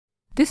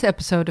This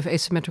episode of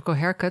Asymmetrical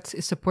Haircuts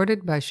is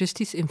supported by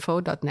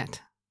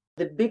justiceinfo.net.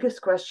 The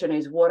biggest question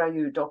is, what are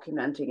you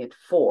documenting it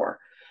for?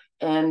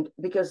 And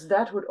because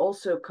that would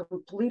also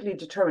completely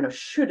determine, or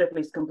should at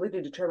least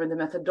completely determine, the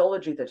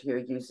methodology that you're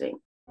using.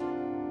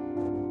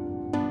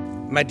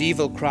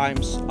 Medieval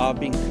crimes are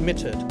being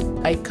committed.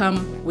 I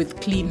come with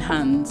clean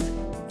hands.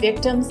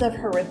 Victims of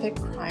horrific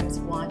crimes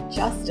want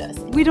justice.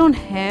 We don't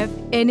have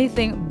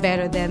anything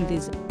better than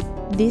this.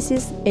 This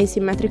is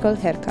Asymmetrical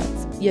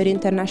Haircuts, your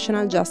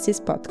international justice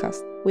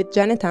podcast, with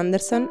Janet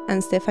Anderson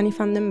and Stephanie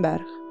van den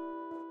Berg.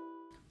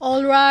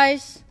 All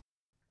rise.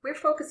 We're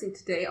focusing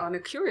today on a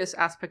curious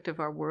aspect of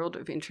our world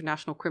of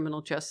international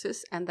criminal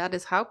justice, and that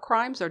is how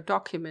crimes are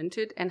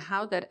documented and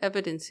how that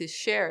evidence is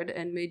shared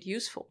and made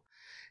useful.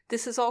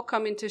 This has all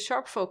come into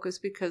sharp focus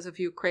because of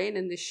Ukraine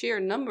and the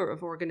sheer number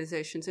of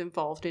organizations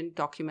involved in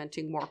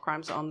documenting war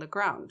crimes on the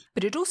ground.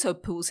 But it also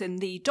pulls in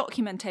the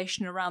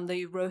documentation around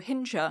the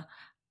Rohingya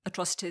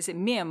atrocities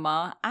in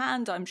Myanmar,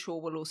 and I'm sure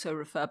we'll also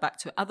refer back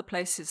to other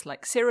places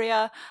like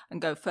Syria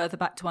and go further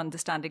back to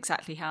understand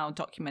exactly how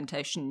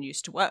documentation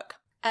used to work.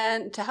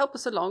 And to help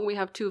us along, we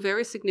have two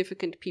very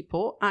significant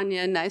people,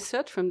 Anya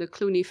Neistat from the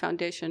Clooney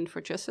Foundation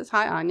for Justice.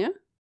 Hi, Anya.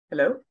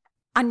 Hello.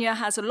 Anya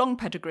has a long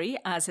pedigree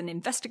as an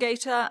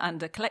investigator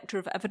and a collector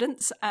of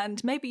evidence,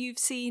 and maybe you've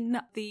seen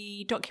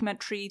the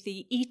documentary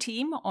The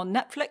E-Team on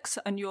Netflix,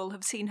 and you'll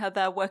have seen her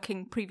there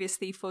working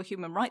previously for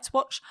Human Rights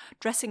Watch,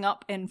 dressing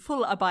up in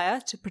full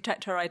abaya to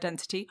protect her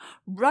identity,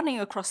 running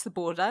across the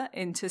border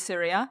into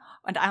Syria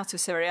and out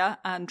of Syria,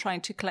 and trying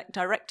to collect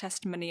direct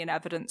testimony and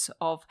evidence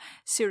of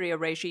Syria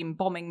regime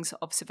bombings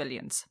of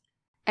civilians.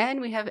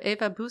 And we have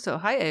Eva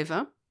Buzo. Hi,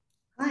 Eva.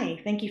 Hi,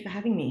 thank you for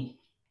having me.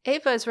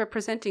 Eva is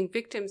representing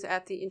victims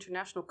at the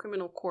International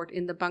Criminal Court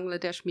in the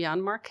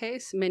Bangladesh-Myanmar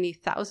case, many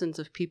thousands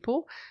of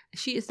people.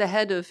 She is the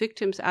head of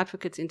Victims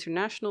Advocates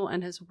International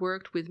and has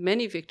worked with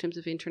many victims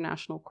of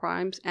international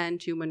crimes and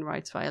human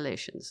rights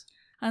violations.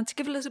 And to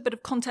give a little bit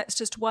of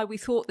context as to why we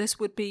thought this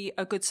would be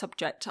a good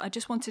subject, I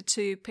just wanted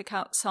to pick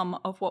out some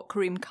of what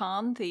Karim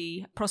Khan,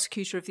 the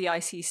prosecutor of the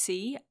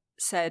ICC,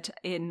 said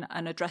in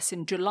an address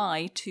in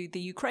July to the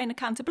Ukraine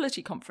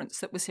Accountability Conference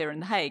that was here in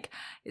The Hague.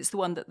 It's the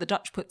one that the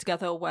Dutch put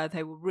together where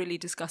they were really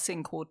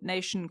discussing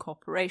coordination,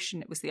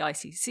 cooperation. It was the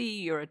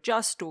ICC,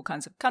 Eurojust, all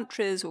kinds of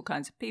countries, all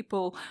kinds of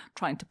people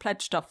trying to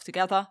pledge stuff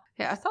together.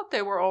 Yeah, I thought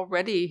they were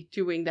already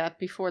doing that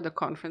before the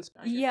conference.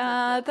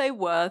 Yeah, they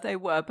were.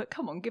 But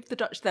come on, give the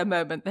Dutch their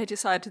moment. They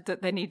decided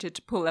that they needed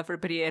to pull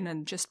everybody in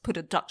and just put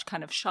a Dutch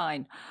kind of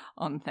shine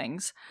on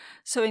things.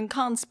 So in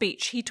Khan's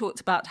speech, he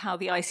talked about how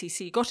the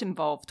ICC got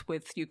involved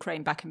with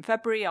Ukraine back in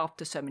February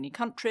after so many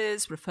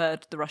countries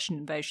referred the Russian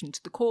invasion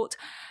to the court.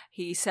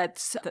 He said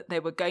that they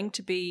were going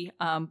to be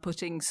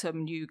putting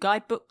some new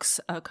guidebooks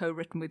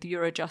co-written with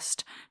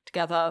Eurojust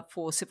together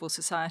for civil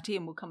society,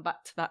 and we'll come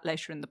back to that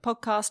later in the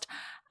podcast,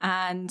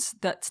 and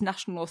that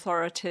national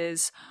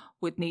authorities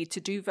would need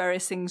to do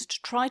various things to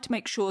try to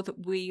make sure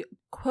that we,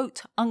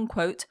 quote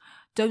unquote,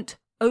 don't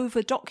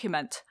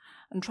over-document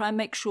and try and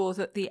make sure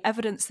that the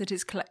evidence that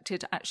is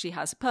collected actually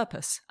has a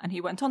purpose. And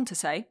he went on to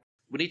say,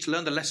 We need to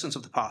learn the lessons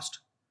of the past.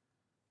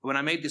 When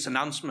I made this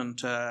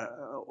announcement,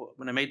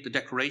 when I made the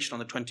declaration on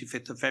the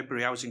 25th of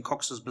February, I was in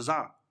Cox's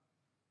Bazar.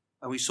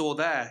 And we saw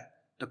there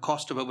the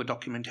cost of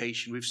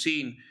over-documentation. We've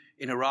seen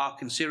in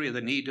Iraq and Syria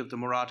the need of the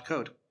Murad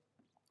Code.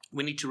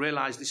 We need to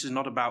realize this is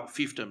not about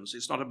fiefdoms.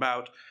 It's not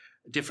about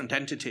different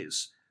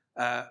entities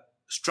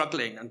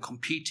struggling and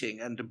competing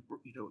and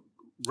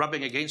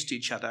rubbing against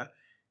each other.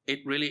 It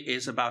really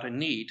is about a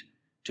need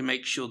to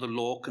make sure the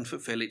law can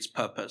fulfill its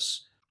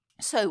purpose.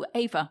 So,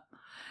 Eva,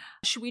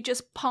 should we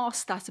just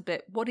pass that a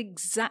bit? What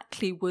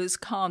exactly was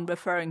Khan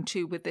referring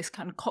to with this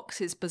kind of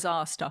Cox's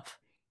Bazar stuff?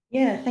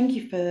 Yeah, thank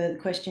you for the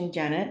question,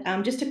 Janet.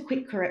 Just a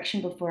quick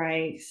correction before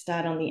I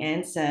start on the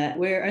answer.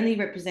 We're only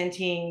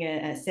representing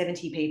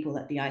 70 people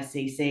at the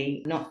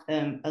ICC, not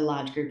a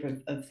large group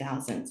of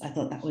thousands. I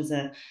thought that was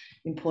an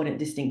important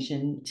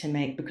distinction to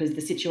make because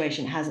the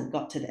situation hasn't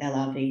got to the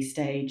LRV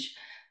stage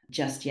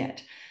just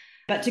yet.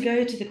 But to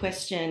go to the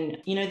question,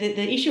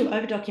 the issue of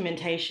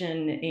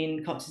over-documentation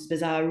in Cox's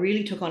Bazar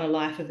really took on a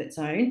life of its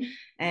own.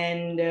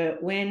 And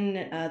when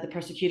the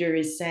prosecutor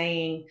is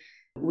saying,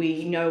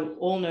 we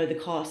all know the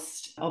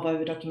cost of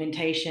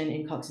over-documentation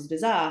in Cox's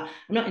Bazar,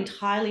 I'm not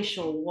entirely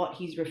sure what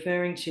he's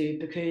referring to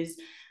because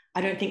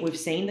I don't think we've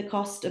seen the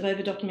cost of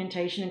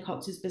over-documentation in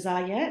Cox's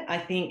Bazar yet. I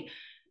think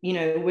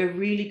we're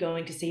really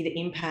going to see the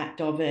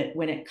impact of it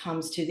when it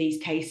comes to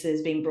these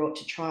cases being brought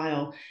to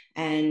trial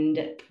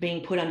and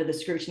being put under the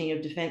scrutiny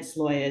of defense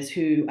lawyers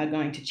who are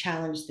going to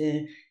challenge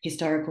the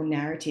historical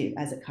narrative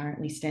as it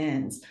currently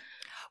stands.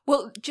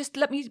 Well, just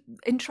let me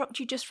interrupt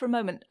you just for a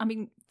moment. I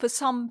mean, for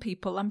some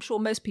people, I'm sure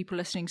most people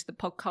listening to the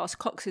podcast,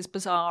 Cox's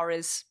Bazar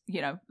is,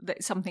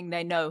 something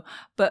they know.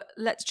 But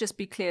let's just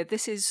be clear,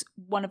 this is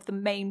one of the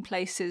main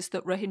places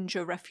that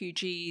Rohingya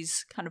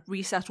refugees kind of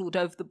resettled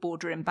over the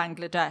border in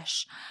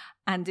Bangladesh.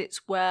 And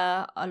it's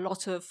where a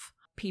lot of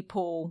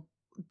people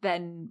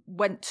then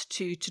went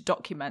to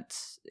document.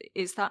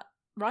 Is that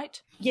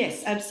right?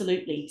 Yes,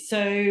 absolutely.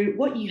 So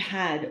what you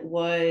had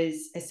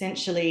was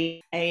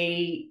essentially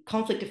a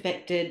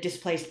conflict-affected,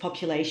 displaced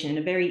population in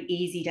a very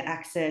easy to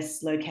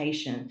access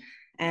location.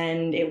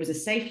 And it was a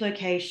safe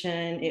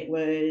location.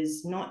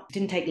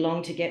 Didn't take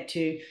long to get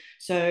to.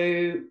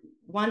 So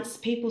once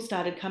people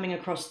started coming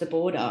across the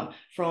border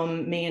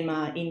from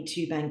Myanmar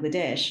into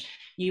Bangladesh,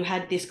 you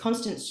had this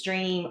constant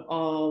stream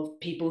of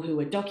people who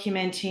were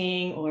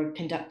documenting or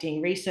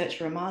conducting research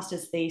for a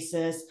master's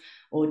thesis,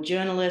 or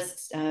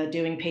journalists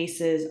doing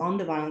pieces on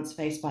the violence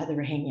faced by the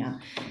Rohingya.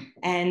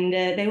 And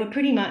they were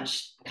pretty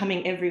much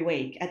coming every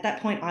week. At that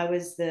point, I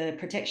was the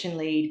protection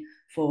lead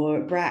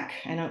for BRAC,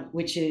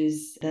 which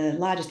is the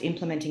largest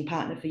implementing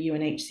partner for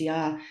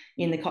UNHCR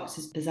in the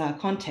Cox's Bazar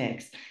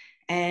context.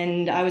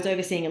 And I was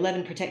overseeing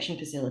 11 protection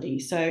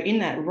facilities. So in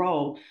that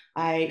role,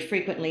 I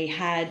frequently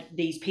had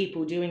these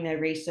people doing their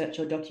research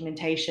or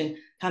documentation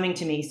coming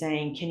to me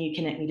saying, can you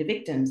connect me to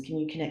victims? Can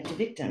you connect to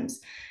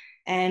victims?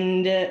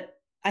 And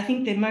I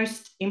think the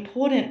most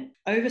important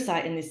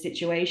oversight in this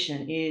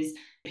situation is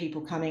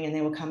people coming, and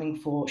they were coming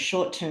for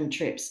short-term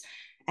trips.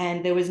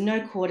 And there was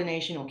no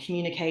coordination or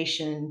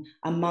communication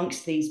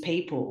amongst these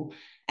people.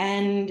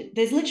 And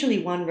there's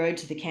literally one road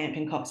to the camp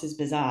in Cox's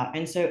Bazar.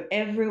 And so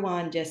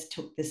everyone just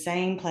took the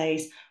same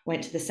place,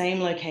 went to the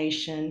same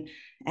location,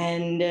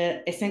 and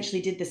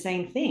essentially did the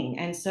same thing.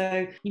 And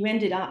so you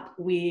ended up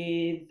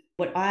with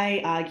what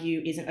I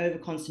argue is an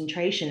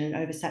overconcentration and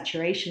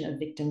oversaturation of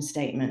victim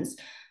statements,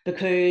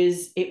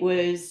 because it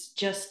was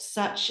just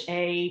such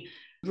a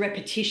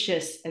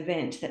repetitious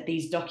event that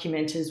these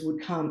documenters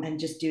would come and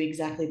just do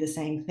exactly the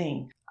same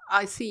thing.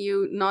 I see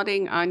you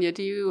nodding, Anya.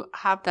 Do you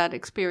have that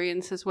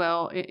experience as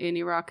well in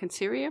Iraq and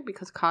Syria?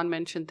 Because Khan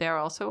mentioned there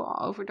also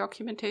over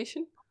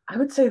documentation. I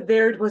would say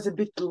there it was a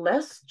bit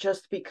less,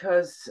 just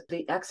because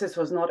the access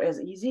was not as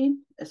easy,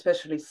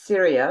 especially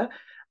Syria.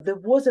 There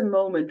was a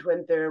moment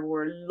when there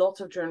were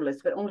lots of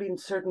journalists, but only in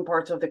certain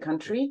parts of the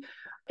country.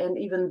 And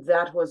even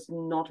that was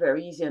not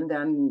very easy. And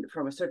then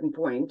from a certain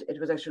point, it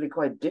was actually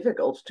quite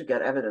difficult to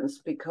get evidence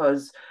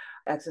because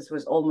access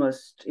was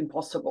almost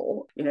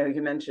impossible.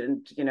 You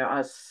mentioned,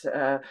 us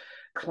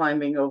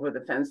climbing over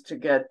the fence to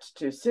get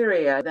to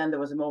Syria. Then there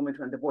was a moment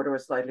when the border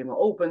was slightly more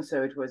open,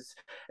 so it was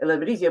a little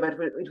bit easier, but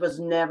it was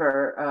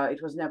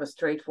never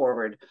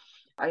straightforward.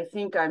 I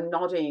think I'm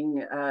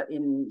nodding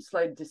in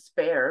slight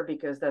despair,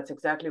 because that's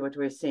exactly what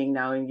we're seeing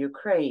now in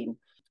Ukraine.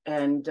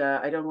 And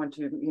I don't want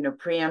to,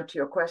 preempt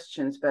your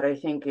questions, but I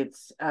think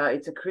it's a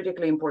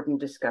critically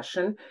important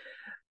discussion.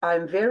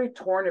 I'm very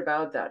torn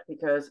about that,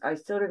 because I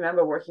still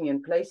remember working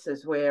in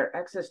places where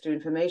access to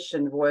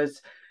information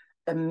was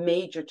a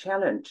major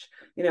challenge.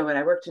 When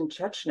I worked in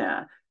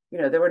Chechnya,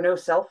 there were no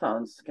cell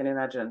phones. Can you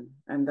imagine?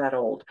 I'm that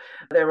old.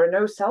 There were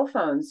no cell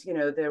phones.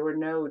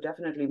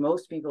 Definitely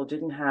most people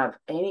didn't have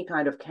any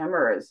kind of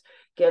cameras.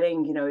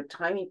 Getting, a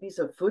tiny piece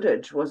of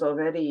footage was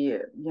already,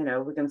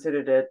 we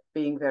considered it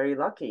being very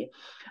lucky.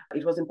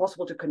 It was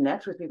impossible to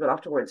connect with people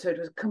afterwards. So it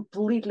was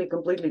completely,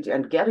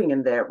 and getting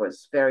in there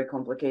was very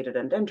complicated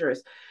and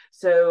dangerous.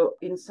 So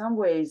in some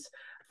ways,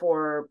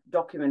 for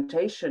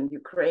documentation,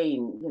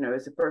 Ukraine,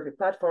 is a perfect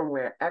platform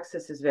where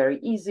access is very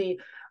easy,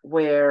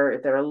 where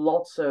there are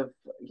lots of,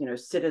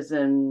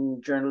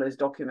 citizen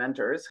journalists,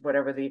 documenters,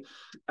 whatever the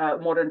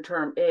modern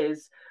term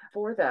is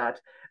for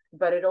that.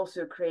 But it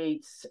also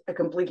creates a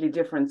completely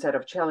different set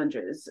of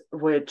challenges,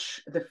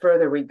 which the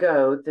further we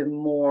go, the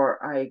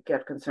more I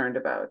get concerned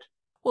about.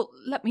 Well,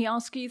 let me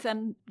ask you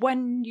then,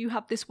 when you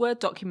have this word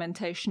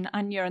documentation,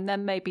 Anya, and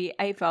then maybe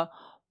Eva,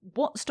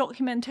 what's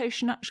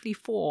documentation actually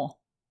for?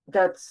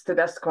 That's the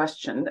best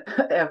question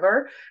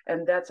ever.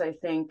 And that's, I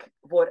think,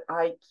 what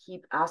I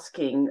keep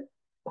asking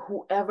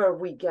whoever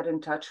we get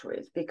in touch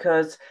with,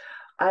 because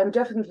I'm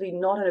definitely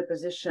not in a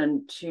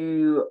position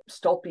to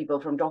stop people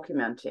from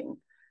documenting,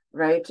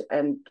 right?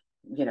 And,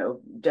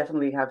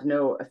 definitely have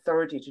no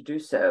authority to do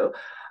so.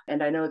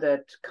 And I know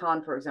that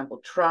Khan, for example,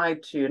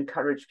 tried to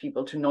encourage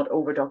people to not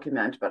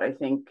over-document, but I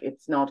think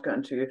it's not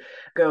going to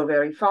go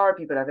very far.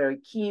 People are very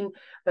keen.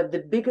 But the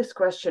biggest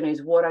question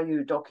is, what are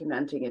you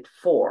documenting it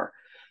for?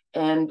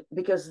 And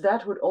because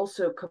that would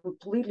also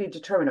completely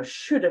determine, or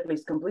should at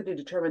least completely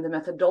determine, the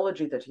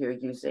methodology that you're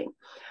using.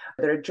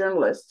 There are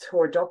journalists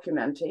who are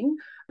documenting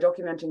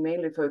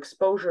mainly for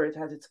exposure. It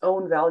has its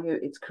own value.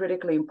 It's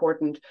critically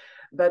important.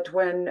 But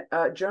when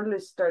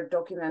journalists start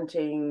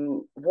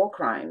documenting war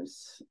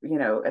crimes,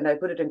 and I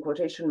put it in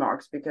quotation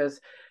marks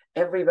because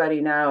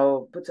everybody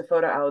now puts a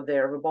photo out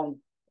there of a bomb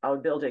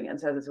out building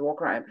and says it's a war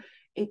crime.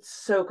 It's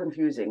so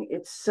confusing.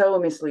 It's so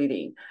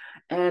misleading.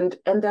 And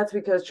that's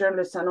because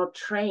journalists are not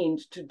trained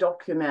to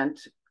document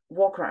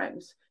war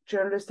crimes.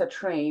 Journalists are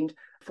trained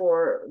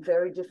for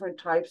very different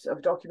types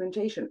of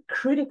documentation,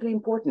 critically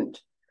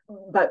important,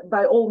 but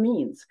by all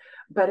means,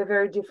 but a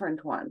very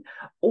different one.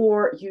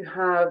 Or you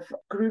have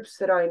groups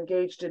that are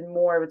engaged in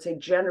more, I would say,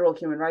 general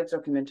human rights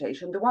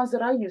documentation. The ones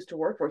that I used to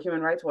work for,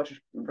 Human Rights Watch,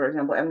 for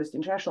example, Amnesty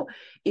International,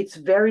 it's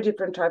very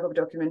different type of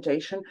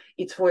documentation.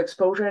 It's for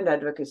exposure and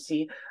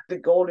advocacy. The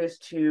goal is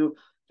to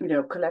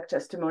collect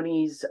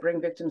testimonies,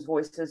 bring victims'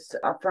 voices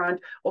up front.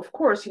 Of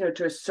course,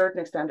 to a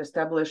certain extent,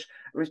 establish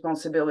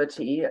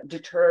responsibility,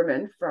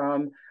 determine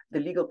from the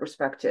legal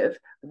perspective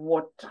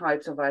what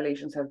types of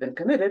violations have been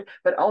committed,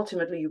 but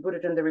ultimately you put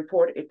it in the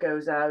report, it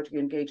goes out, you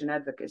engage in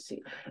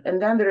advocacy.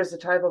 And then there is a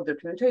type of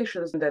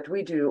documentation that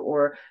we do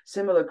or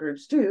similar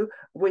groups do,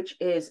 which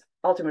is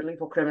ultimately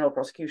for criminal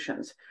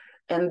prosecutions.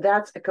 And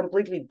that's a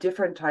completely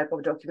different type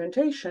of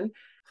documentation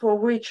for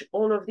which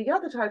all of the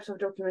other types of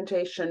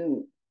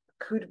documentation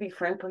could be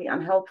frankly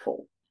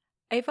unhelpful.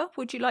 Eva,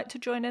 would you like to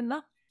join in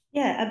there?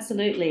 Yeah,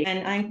 absolutely.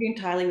 And I agree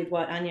entirely with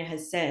what Anya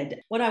has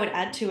said. What I would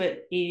add to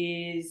it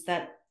is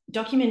that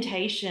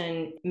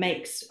documentation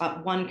makes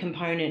up one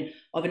component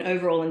of an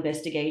overall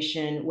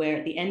investigation where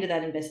at the end of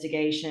that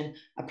investigation,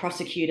 a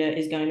prosecutor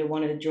is going to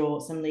want to draw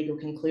some legal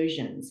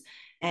conclusions.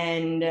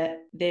 And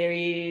there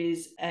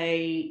is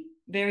a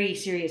very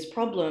serious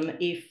problem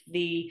if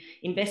the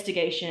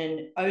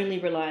investigation only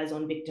relies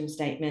on victim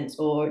statements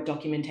or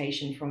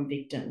documentation from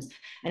victims.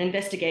 An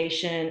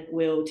investigation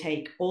will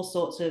take all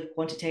sorts of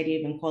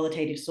quantitative and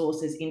qualitative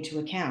sources into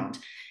account,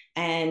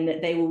 and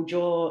they will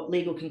draw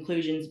legal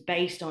conclusions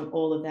based on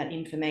all of that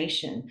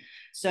information.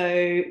 So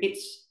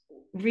it's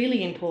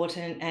really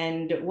important,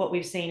 and what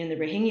we've seen in the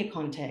Rohingya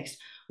context,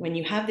 when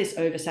you have this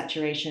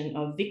oversaturation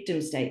of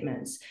victim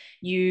statements,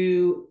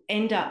 you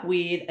end up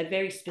with a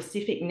very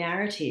specific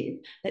narrative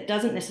that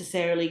doesn't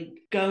necessarily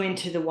go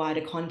into the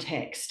wider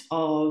context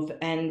of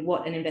and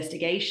what an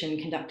investigation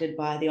conducted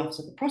by the Office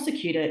of the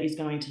Prosecutor is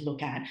going to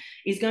look at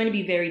is going to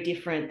be very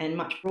different and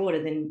much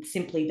broader than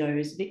simply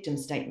those victim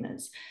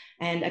statements.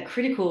 And a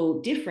critical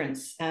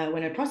difference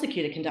when a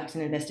prosecutor conducts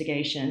an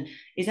investigation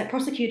is that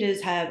prosecutors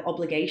have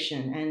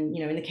obligation. And,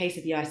 in the case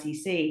of the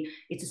ICC,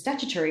 it's a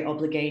statutory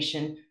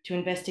obligation to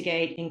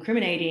investigate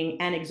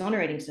incriminating and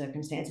exonerating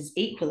circumstances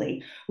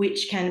equally,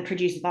 which can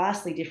produce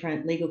vastly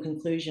different legal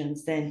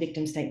conclusions than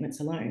victim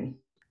statements alone.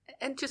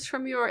 And just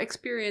from your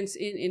experience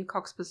in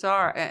Cox's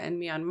Bazar and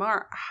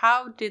Myanmar,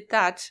 how did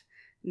that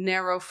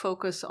narrow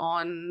focus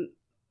on,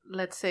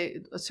 let's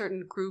say, a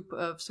certain group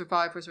of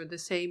survivors or the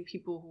same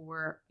people who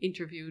were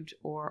interviewed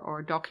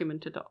or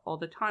documented all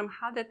the time,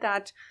 how did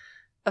that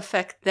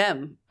affect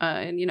them?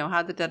 And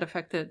how did that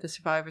affect the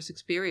survivors'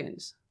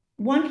 experience?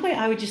 One point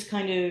I would just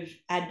kind of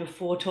add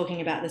before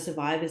talking about the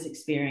survivors'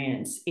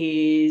 experience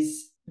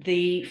is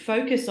the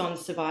focus on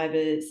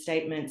survivor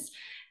statements.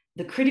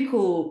 The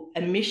critical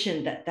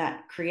omission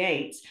that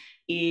creates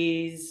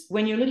is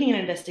when you're looking at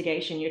an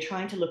investigation, you're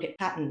trying to look at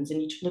patterns and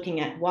you're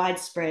looking at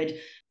widespread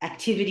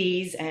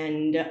activities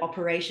and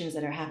operations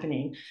that are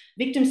happening.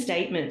 Victim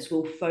statements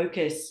will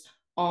focus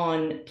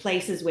on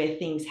places where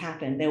things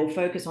happen. They will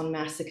focus on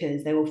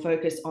massacres. They will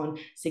focus on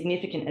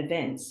significant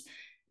events,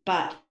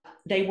 but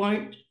they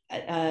won't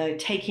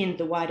take in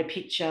the wider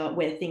picture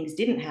where things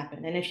didn't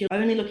happen. And if you're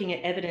only looking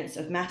at evidence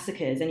of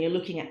massacres and you're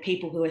looking at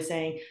people who are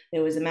saying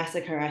there was a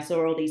massacre, I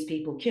saw all these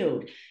people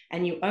killed,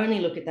 and you only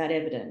look at that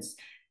evidence,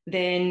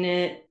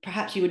 then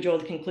perhaps you would draw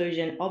the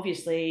conclusion,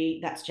 obviously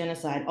that's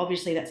genocide,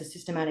 obviously that's a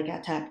systematic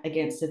attack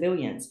against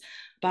civilians.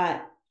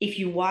 But if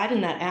you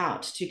widen that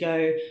out to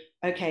go,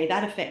 okay,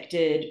 that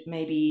affected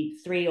maybe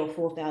 3,000 or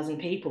 4,000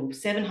 people,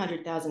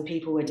 700,000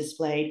 people were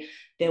displaced.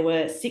 There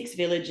were 6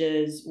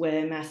 villages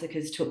where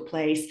massacres took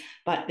place,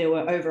 but there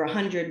were over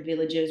 100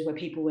 villages where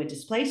people were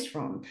displaced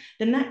from,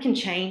 then that can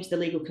change the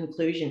legal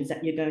conclusions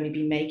that you're going to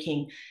be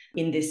making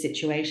in this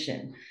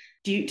situation.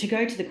 To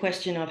go to the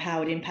question of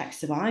how it impacts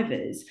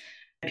survivors,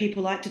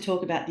 people like to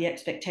talk about the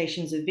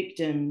expectations of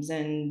victims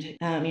and,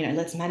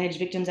 let's manage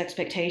victims'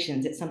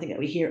 expectations. It's something that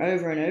we hear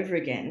over and over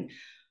again.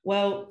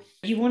 Well,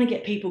 you want to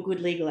get people good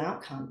legal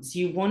outcomes.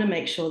 You want to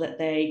make sure that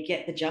they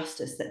get the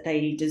justice that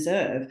they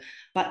deserve.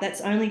 But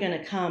that's only going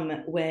to come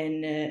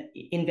when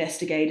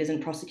investigators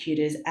and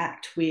prosecutors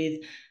act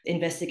with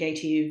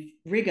investigative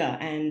rigor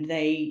and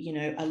they,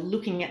 are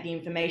looking at the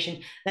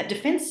information. That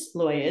defense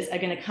lawyers are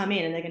going to come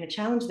in and they're going to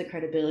challenge the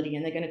credibility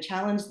and they're going to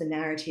challenge the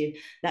narrative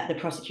that the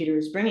prosecutor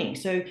is bringing.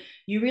 So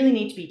you really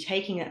need to be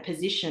taking that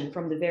position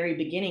from the very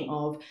beginning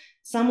of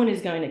someone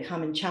is going to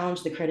come and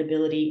challenge the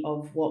credibility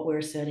of what we're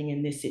asserting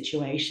in this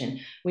situation.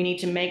 We need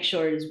to make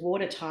sure it is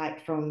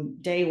watertight from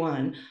day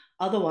one.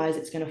 Otherwise,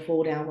 it's going to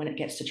fall down when it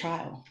gets to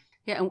trial.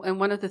 Yeah, and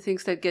one of the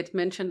things that gets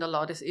mentioned a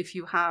lot is if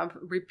you have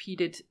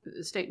repeated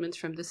statements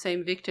from the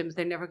same victims,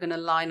 they're never going to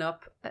line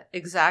up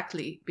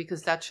exactly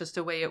because that's just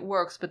the way it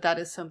works. But that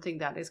is something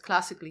that is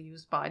classically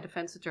used by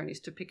defense attorneys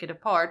to pick it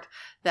apart,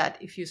 that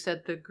if you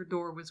said the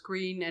door was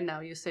green and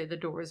now you say the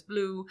door is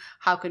blue,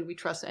 how can we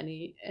trust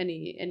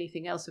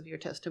anything else of your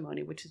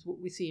testimony, which is what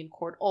we see in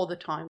court all the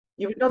time.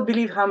 You would not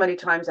believe how many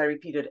times I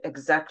repeated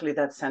exactly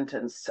that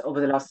sentence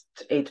over the last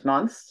 8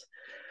 months.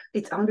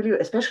 It's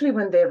unbelievable, especially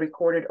when they're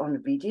recorded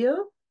on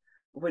video,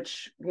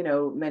 which,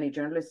 many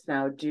journalists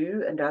now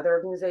do and other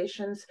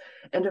organizations.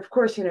 And of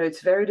course,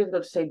 it's very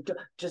difficult to say,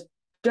 just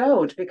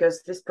don't,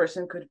 because this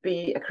person could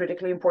be a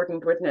critically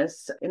important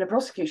witness in a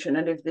prosecution.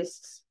 And if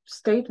this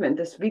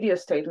video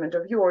statement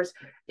of yours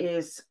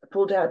is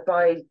pulled out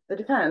by the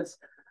defense,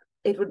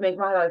 it would make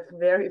my life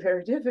very,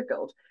 very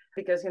difficult.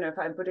 Because, if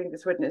I'm putting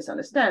this witness on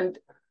a stand,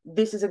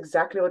 this is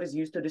exactly what is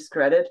used to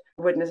discredit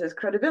witnesses'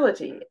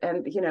 credibility.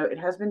 And, it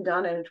has been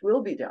done and it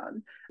will be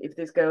done if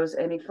this goes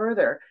any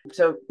further.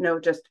 So, no,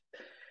 just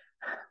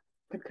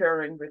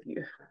concurring with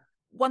you.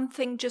 One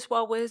thing, just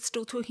while we're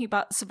still talking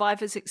about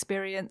survivors'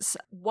 experience,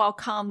 while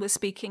Khan was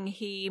speaking,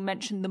 he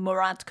mentioned the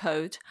Murad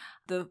Code.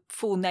 The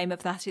full name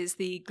of that is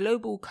the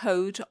Global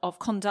Code of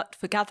Conduct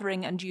for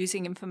Gathering and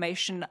Using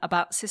Information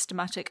about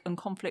Systematic and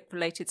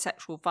Conflict-Related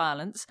Sexual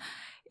Violence.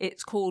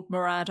 It's called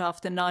Murad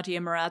after Nadia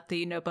Murad,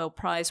 the Nobel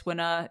Prize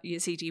winner,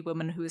 Yazidi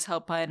woman who was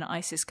held by an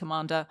ISIS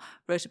commander,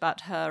 wrote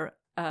about her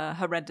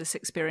horrendous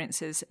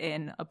experiences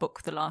in a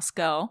book, The Last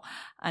Girl,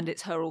 and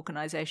it's her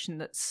organisation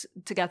that's,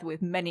 together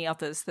with many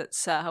others,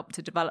 that's helped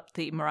to develop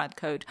the Murad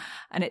Code,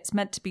 and it's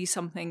meant to be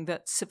something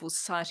that civil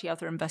society,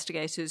 other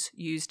investigators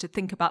use to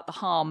think about the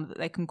harm that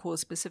they can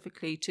cause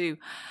specifically to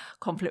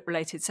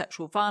conflict-related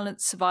sexual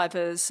violence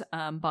survivors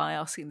by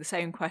asking the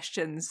same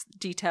questions,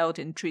 detailed,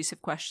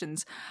 intrusive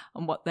questions,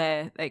 on what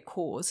they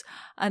cause.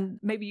 And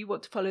maybe you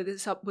want to follow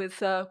this up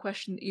with a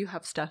question that you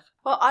have, Steph.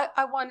 Well,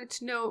 I wanted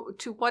to know,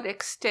 to what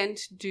extent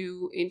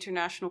do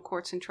international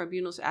courts and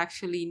tribunals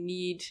actually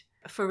need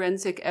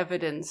forensic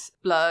evidence,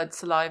 blood,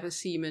 saliva,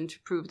 semen, to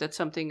prove that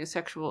something is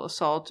sexual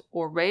assault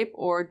or rape,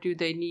 or do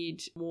they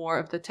need more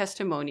of the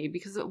testimony?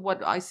 Because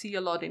what I see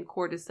a lot in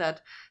court is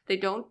that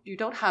you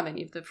don't have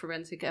any of the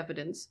forensic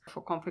evidence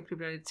for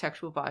conflict-related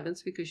sexual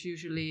violence, because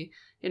usually,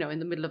 in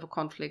the middle of a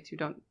conflict, you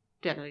don't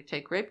generally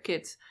take rape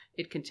kits.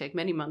 It can take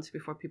many months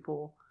before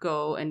people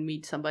go and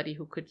meet somebody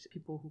who could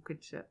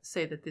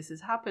say that this has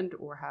happened,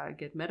 or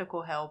get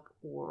medical help,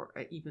 or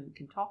even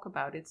can talk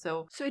about it.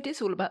 So it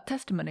is all about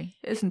testimony,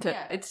 isn't it?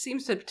 Yeah, it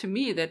seems to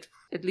me that,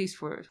 at least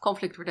for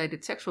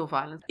conflict-related sexual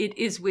violence, it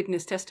is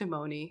witness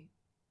testimony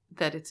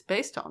that it's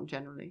based on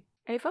generally.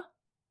 Eva?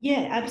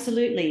 Yeah,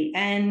 absolutely.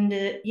 And,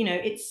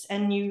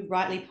 and you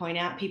rightly point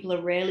out, people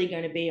are rarely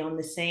going to be on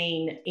the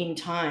scene in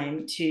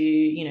time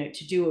to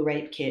do a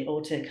rape kit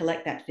or to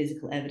collect that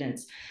physical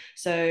evidence.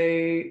 So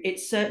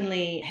it's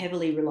certainly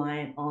heavily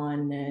reliant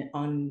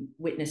on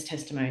witness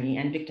testimony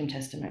and victim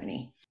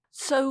testimony.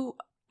 So,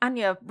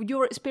 Anya,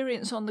 your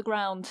experience on the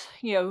ground,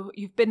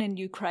 you've been in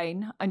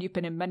Ukraine and you've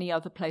been in many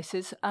other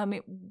places.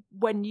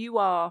 When you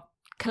are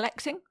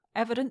collecting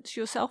evidence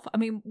yourself,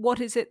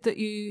 what is it that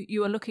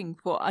you are looking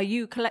for? Are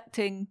you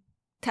collecting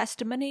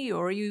testimony,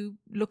 or are you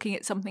looking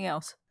at something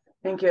else?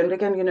 Thank you. And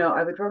again,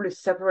 I would probably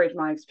separate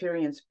my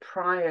experience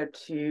prior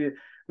to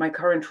my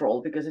current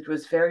role, because it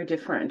was very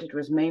different. It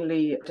was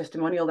mainly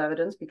testimonial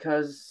evidence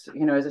because,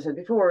 as I said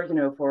before,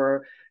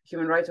 for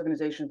human rights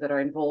organizations that are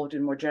involved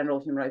in more general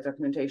human rights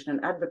documentation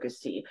and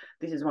advocacy,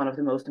 this is one of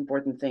the most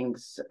important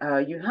things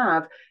you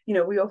have.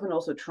 We often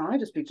also try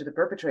to speak to the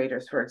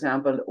perpetrators, for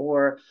example,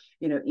 or,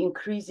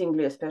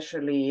 increasingly,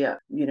 especially,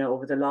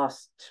 over the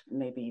last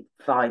maybe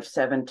 5,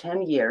 7,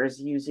 10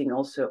 years, using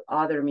also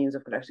other means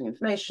of collecting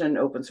information,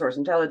 open source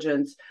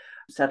intelligence,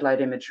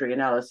 satellite imagery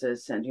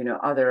analysis, and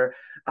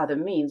other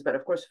means. But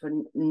of course, for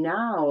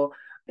now,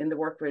 in the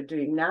work we're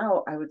doing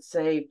now, I would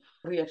say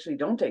we actually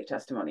don't take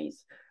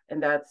testimonies,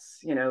 and that's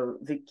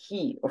the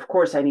key. Of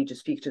course, I need to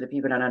speak to the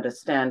people and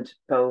understand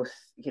both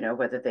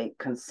whether they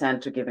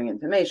consent to giving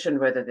information,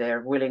 whether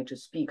they're willing to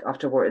speak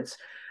afterwards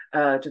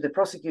to the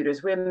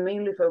prosecutors. We're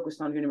mainly focused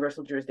on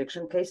universal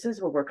jurisdiction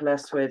cases. We work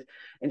less with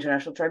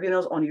international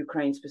tribunals, on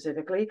Ukraine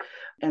specifically.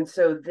 And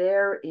so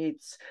there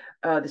it's,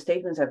 the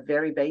statements are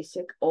very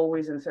basic,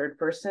 always in third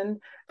person,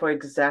 for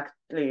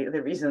exactly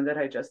the reason that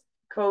I just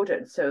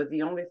quoted. So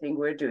the only thing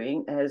we're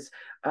doing is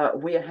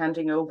we are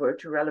handing over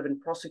to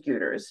relevant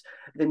prosecutors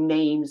the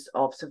names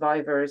of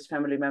survivors,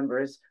 family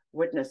members,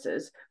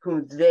 witnesses,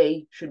 whom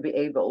they should be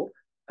able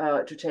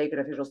to take an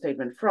official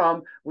statement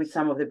from, with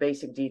some of the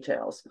basic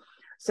details.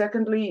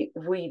 Secondly,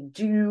 we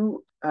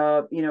do,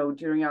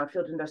 during our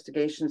field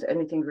investigations,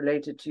 anything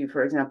related to,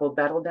 for example,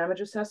 battle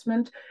damage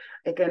assessment.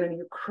 Again, in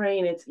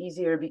Ukraine, it's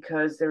easier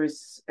because there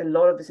is a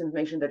lot of this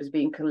information that is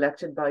being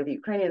collected by the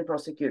Ukrainian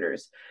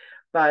prosecutors.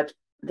 But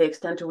the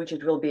extent to which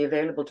it will be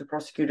available to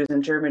prosecutors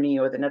in Germany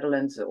or the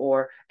Netherlands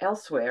or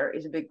elsewhere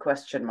is a big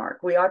question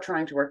mark. We are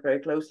trying to work very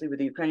closely with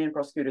the Ukrainian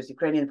prosecutors,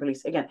 Ukrainian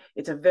police. Again,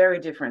 it's a very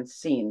different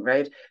scene,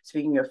 right?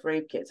 Speaking of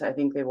rape kits, I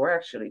think they were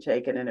actually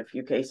taken in a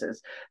few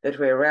cases that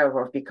we're aware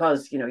of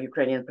because,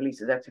 Ukrainian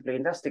police is actively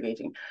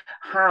investigating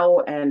how,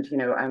 and,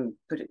 I'm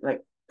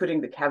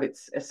putting the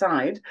caveats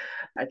aside,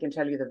 I can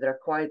tell you that there are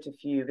quite a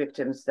few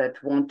victims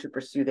that want to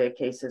pursue their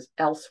cases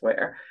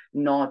elsewhere,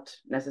 not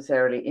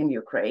necessarily in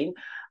Ukraine.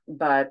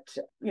 But,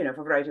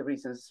 for a variety of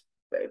reasons,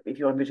 if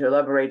you want me to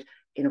elaborate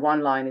in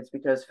one line, it's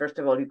because, first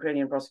of all,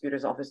 Ukrainian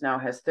prosecutor's office now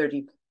has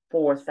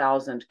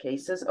 34,000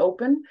 cases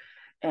open,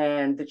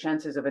 and the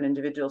chances of an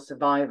individual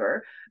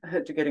survivor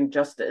to getting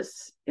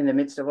justice in the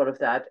midst of all of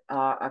that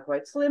are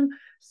quite slim.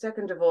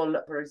 Second of all,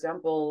 for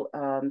example,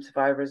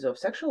 survivors of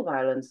sexual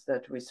violence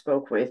that we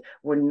spoke with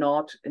were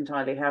not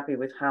entirely happy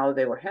with how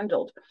they were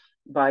handled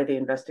by the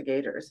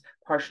investigators,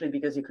 partially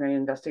because Ukrainian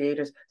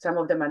investigators, some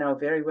of them are now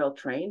very well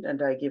trained,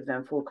 and I give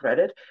them full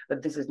credit,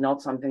 but this is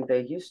not something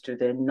they're used to.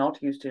 They're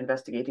not used to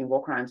investigating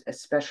war crimes,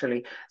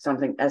 especially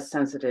something as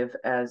sensitive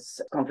as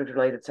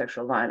conflict-related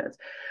sexual violence.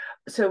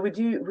 So we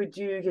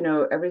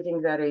do,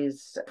 everything that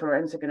is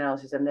forensic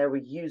analysis, and there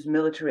we use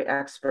military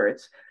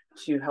experts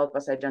to help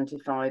us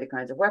identify the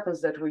kinds of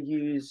weapons that were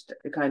used,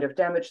 the kind of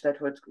damage that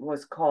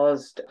was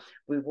caused.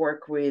 We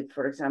work with,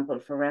 for example,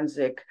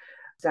 forensic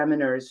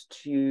examiners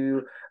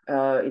to,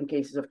 in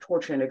cases of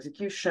torture and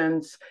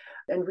executions.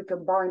 And we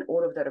combine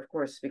all of that, of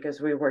course,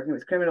 because we're working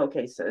with criminal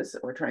cases,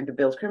 or trying to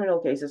build criminal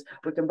cases,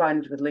 we combine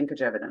it with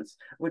linkage evidence,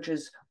 which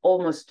is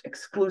almost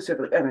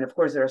exclusively, I mean, of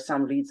course, there are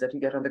some leads that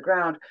you get on the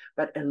ground,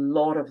 but a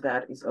lot of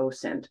that is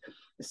OSINT.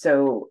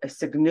 So a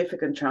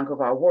significant chunk of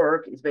our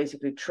work is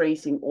basically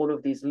tracing all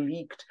of these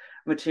leaked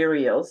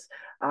materials,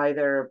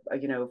 either,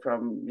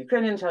 from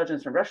Ukrainian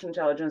intelligence, from Russian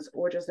intelligence,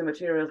 or just the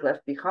materials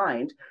left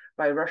behind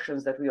by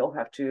Russians that we all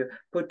have to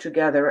put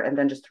together and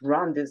then just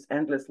run these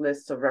endless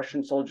lists of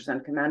Russian soldiers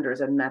and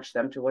commanders and match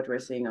them to what we're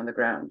seeing on the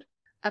ground.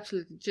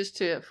 Absolutely.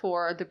 Just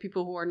for the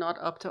people who are not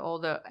up to all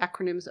the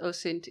acronyms,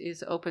 OSINT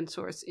is open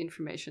source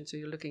information. So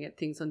you're looking at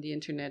things on the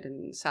internet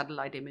and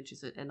satellite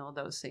images and all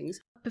those things.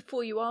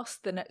 Before you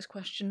ask the next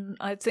question,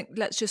 I think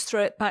let's just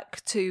throw it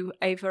back to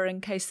Eva in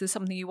case there's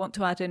something you want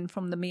to add in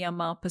from the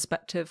Myanmar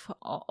perspective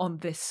on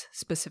this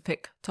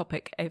specific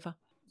topic, Eva.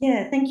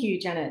 Yeah, thank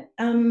you, Janet.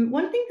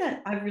 One thing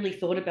that I've really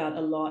thought about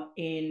a lot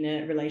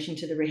in relation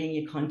to the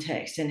Rohingya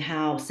context and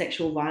how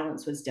sexual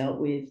violence was dealt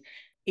with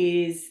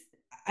is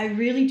I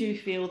really do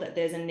feel that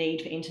there's a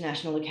need for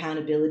international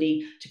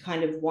accountability to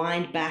kind of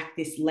wind back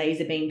this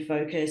laser beam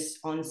focus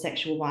on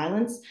sexual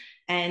violence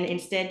and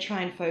instead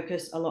try and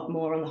focus a lot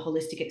more on the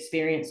holistic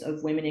experience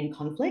of women in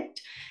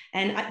conflict.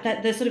 And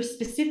that the sort of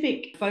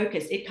specific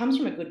focus, it comes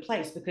from a good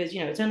place because,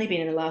 it's only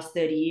been in the last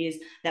 30 years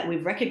that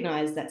we've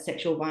recognized that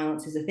sexual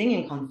violence is a thing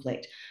in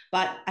conflict.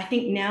 But I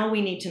think now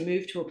we need to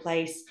move to a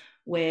place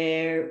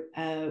where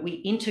we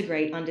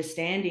integrate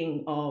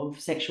understanding of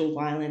sexual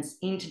violence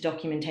into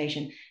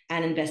documentation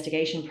and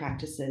investigation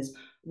practices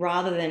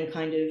rather than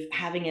kind of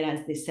having it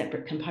as this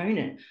separate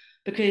component.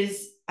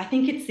 Because I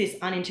think it's this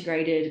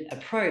unintegrated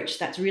approach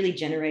that's really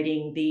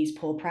generating these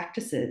poor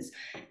practices.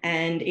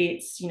 And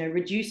it's,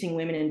 reducing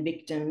women and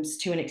victims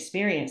to an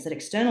experience that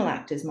external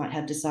actors might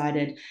have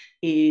decided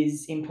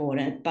is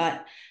important,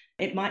 but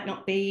it might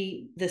not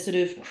be the sort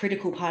of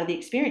critical part of the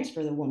experience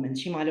for the woman.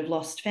 She might have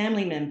lost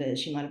family members,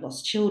 she might have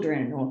lost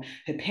children or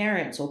her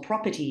parents or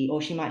property,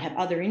 or she might have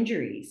other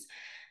injuries.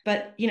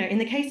 But, in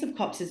the case of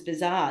Cox's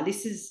Bazar,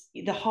 this is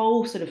the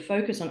whole sort of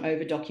focus on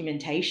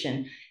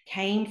over-documentation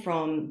came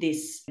from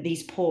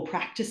these poor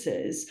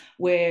practices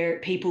where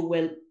people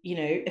were,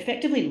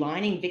 effectively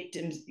lining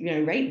victims,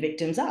 rape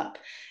victims up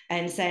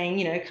and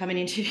saying, come and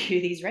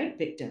interview these rape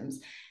victims.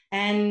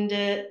 And,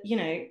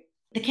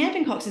 the camp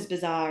in Cox's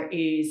Bazar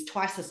is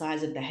twice the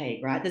size of The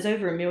Hague, right? There's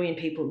over 1 million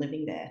people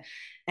living there.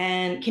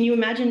 And can you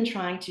imagine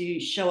trying to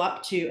show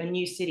up to a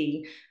new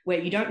city where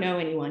you don't know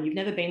anyone, you've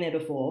never been there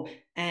before,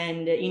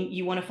 and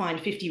you want to find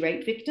 50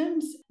 rape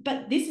victims?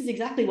 But this is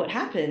exactly what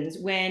happens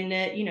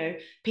when,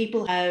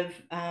 people have,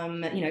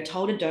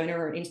 told a donor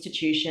or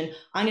institution,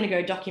 I'm going to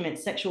go document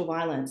sexual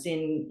violence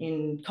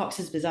in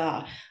Cox's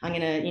Bazar. I'm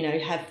going to,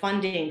 have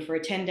funding for a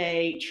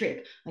 10-day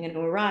trip. I'm going to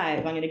arrive.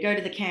 I'm going to go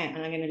to the camp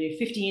and I'm going to do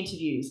 50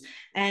 interviews.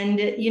 And,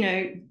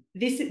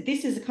 this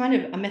is a kind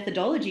of a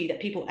methodology that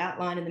people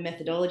outline in the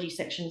methodology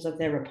sections of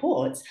their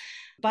reports,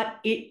 but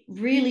it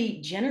really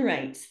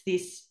generates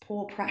this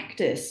poor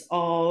practice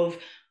of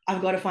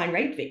I've got to find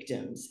rape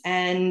victims.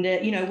 And,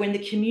 when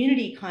the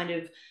community kind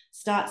of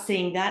starts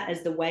seeing that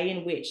as the way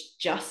in which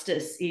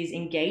justice is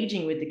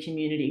engaging with the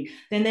community,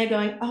 then they're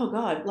going, oh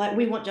God, like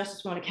we want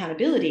justice, we want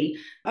accountability.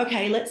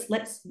 Okay,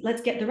 let's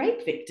get the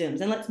rape victims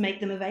and let's make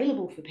them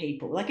available for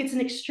people. Like it's an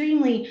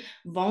extremely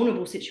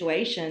vulnerable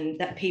situation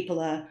that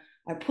people are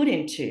put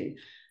into.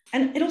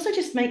 And it also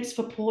just makes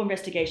for poor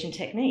investigation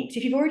techniques.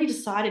 If you've already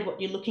decided what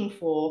you're looking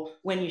for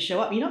when you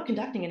show up, you're not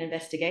conducting an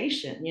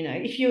investigation.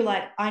 If you're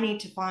like, I need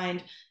to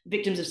find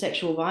victims of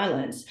sexual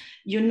violence,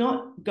 you're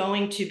not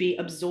going to be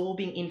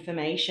absorbing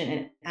information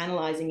and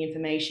analyzing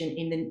information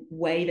in the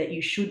way that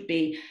you should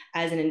be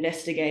as an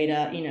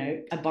investigator,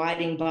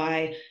 abiding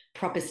by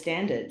proper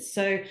standards.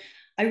 So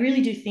I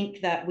really do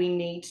think that we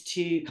need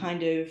to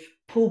kind of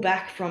pull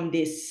back from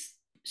this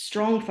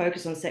strong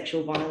focus on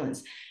sexual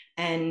violence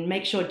and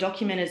make sure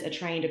documenters are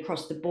trained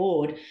across the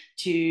board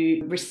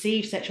to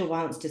receive sexual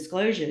violence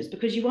disclosures,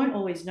 because you won't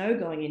always know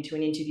going into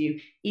an interview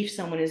if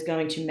someone is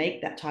going to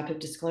make that type of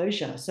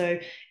disclosure. So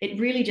it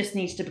really just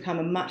needs to become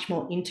a much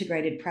more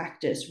integrated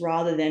practice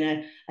rather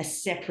than a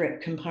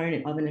separate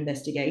component of an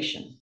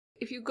investigation.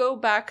 If you go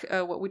back,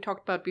 what we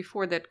talked about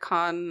before, that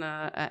Khan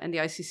and the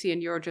ICC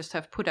and Eurojust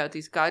have put out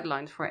these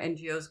guidelines for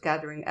NGOs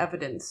gathering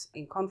evidence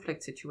in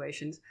conflict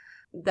situations.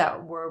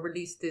 that were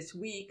released this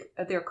week,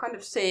 they're kind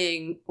of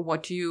saying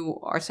what you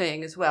are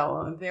saying as well.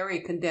 I'm very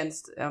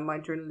condensed. My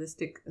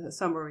journalistic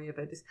summary of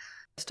it is: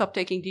 stop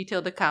taking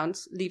detailed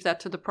accounts, leave that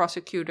to the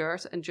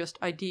prosecutors, and just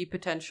ID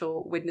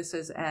potential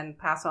witnesses and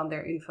pass on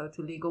their info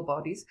to legal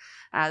bodies.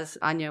 As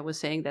Anya was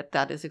saying,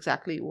 that is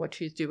exactly what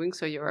she's doing.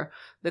 So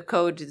the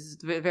code is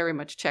very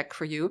much check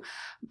for you.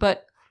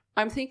 But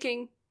I'm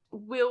thinking,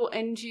 will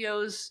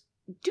NGOs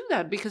do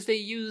that? Because they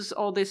use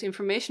all this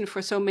information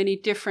for so many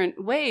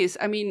different ways.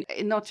 I mean,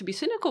 not to be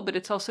cynical, but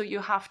it's also, you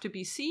have to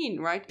be seen,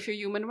 right? If you're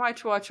Human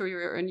Rights Watch or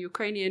you're a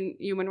Ukrainian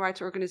human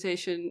rights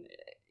organization,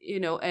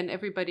 and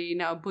everybody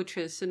now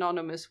butchers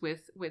synonymous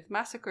with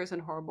massacres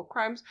and horrible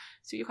crimes.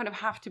 So you kind of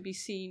have to be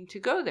seen to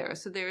go there.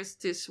 So there's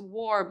this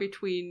war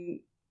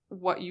between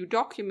what you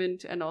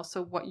document and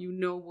also what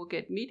will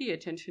get media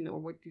attention, or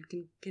what you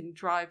can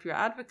drive your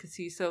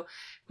advocacy. So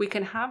we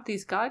can have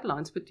these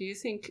guidelines, but do you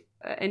think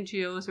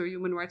NGOs or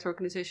human rights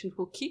organizations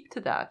will keep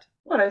to that?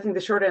 Well, I think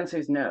the short answer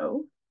is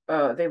no.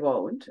 They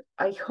won't.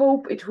 I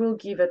hope it will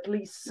give at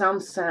least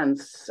some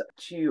sense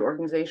to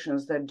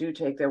organizations that do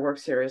take their work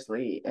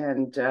seriously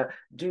and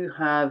do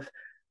have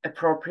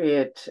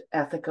appropriate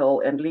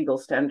ethical and legal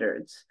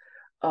standards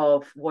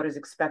of what is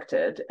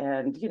expected.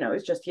 And,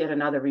 it's just yet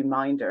another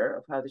reminder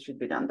of how this should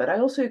be done. But I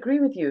also agree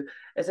with you.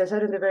 As I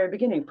said in the very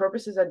beginning,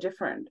 purposes are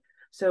different.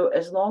 So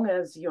as long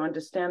as you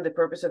understand the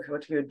purpose of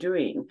what you're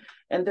doing,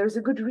 and there's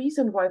a good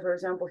reason why, for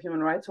example,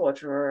 Human Rights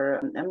Watch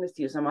or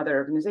Amnesty or some other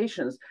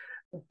organizations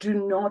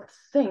do not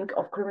think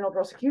of criminal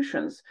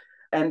prosecutions,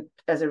 and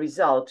as a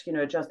result,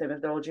 adjust their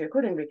methodology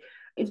accordingly.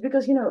 It's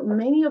because,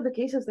 many of the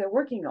cases they're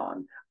working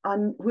on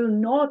will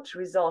not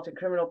result in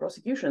criminal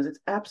prosecutions. It's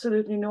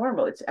absolutely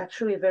normal. It's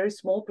actually a very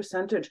small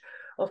percentage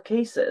of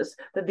cases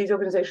that these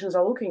organizations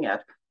are looking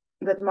at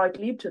that might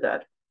lead to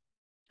that.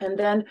 And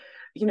then,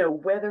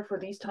 whether for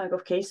these type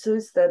of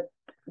cases that,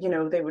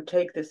 they would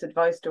take this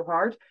advice to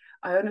heart,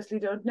 I honestly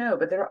don't know.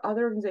 But there are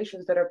other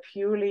organizations that are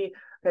purely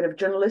kind of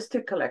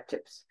journalistic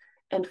collectives.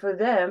 And for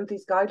them,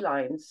 these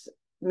guidelines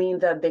mean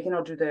that they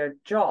cannot do their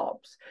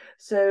jobs.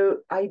 So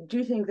I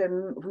do think that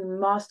we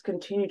must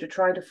continue to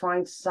try to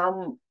find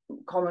some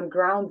common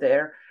ground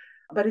there.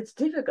 But it's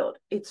difficult.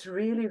 It's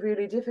really,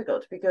 really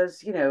difficult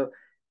because,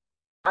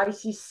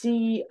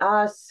 ICC,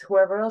 us,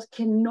 whoever else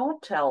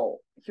cannot tell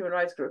human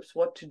rights groups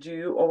what to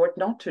do or what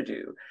not to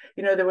do.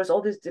 There was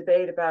all this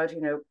debate about,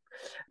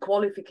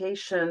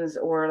 qualifications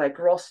or like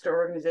roster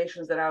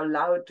organizations that are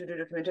allowed to do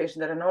documentation,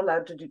 that are not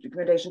allowed to do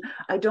documentation.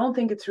 I don't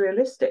think it's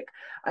realistic.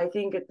 I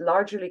think it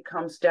largely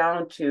comes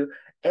down to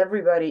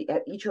everybody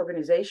at each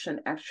organization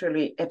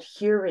actually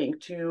adhering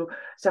to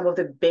some of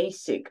the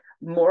basic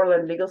moral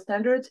and legal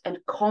standards and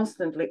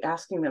constantly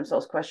asking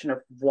themselves question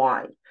of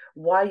why.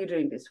 Why are you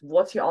doing this?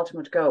 What's your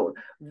ultimate goal?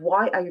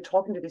 Why are you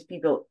talking to these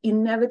people?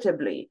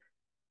 Inevitably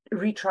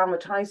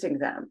re-traumatizing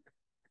them.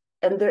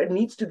 And there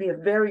needs to be a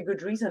very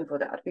good reason for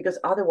that, because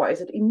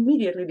otherwise it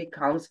immediately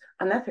becomes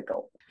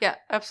unethical. Yeah,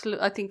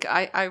 absolutely. I think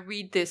I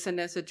read this,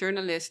 and as a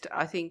journalist,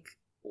 I think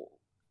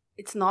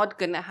it's not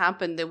going to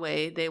happen the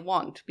way they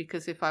want,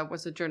 because if I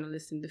was a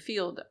journalist in the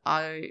field,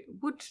 I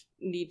would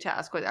need to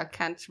ask, I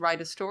can't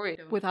write a story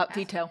without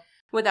detail.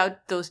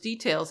 Without those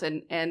details.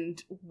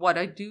 And what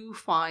I do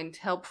find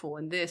helpful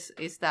in this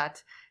is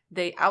that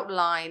they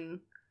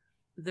outline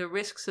the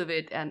risks of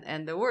it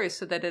and the worries,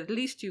 so that at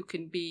least you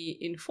can be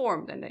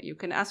informed and that you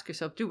can ask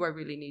yourself, do I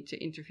really need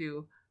to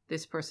interview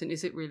this person?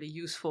 Is it really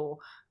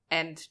useful?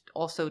 And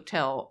also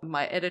tell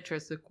my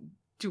editors,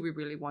 do we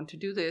really want to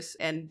do this?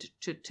 And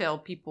to tell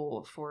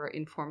people for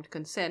informed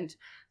consent.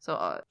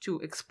 So to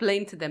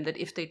explain to them that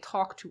if they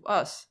talk to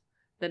us,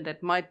 then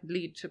that might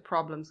lead to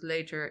problems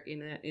later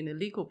in a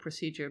legal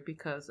procedure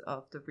because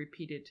of the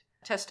repeated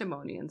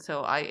testimony. And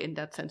so I, in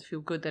that sense, feel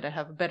good that I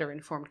have a better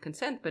informed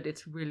consent, but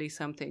it's really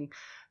something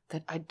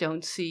that I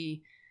don't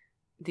see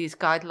these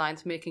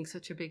guidelines making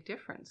such a big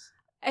difference.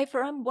 Eva,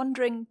 I'm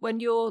wondering,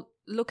 when you're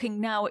looking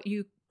now at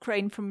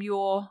Ukraine from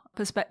your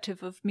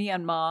perspective of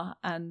Myanmar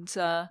and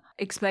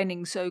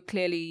explaining so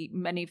clearly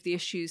many of the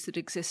issues that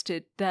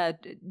existed there,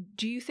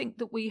 do you think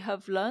that we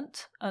have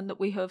learnt and that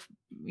we have,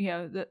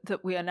 that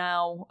we are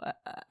now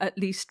at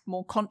least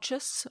more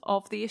conscious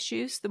of the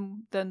issues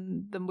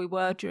than we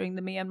were during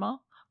the Myanmar?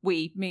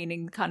 We,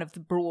 meaning kind of the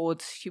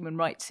broad human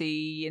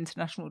rights-y,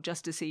 international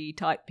justice-y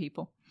type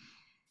people.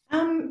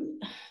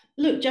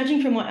 Look,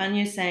 judging from what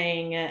Anya's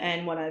saying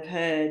and what I've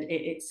heard,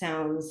 it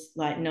sounds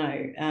like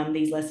no,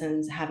 these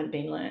lessons haven't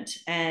been learnt.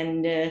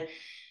 And,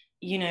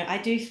 I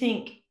do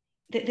think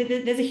that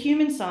there's a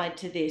human side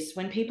to this.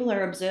 When people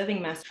are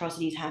observing mass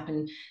atrocities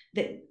happen,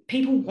 that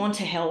people want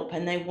to help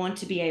and they want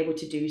to be able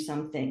to do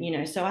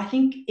something, So I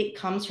think it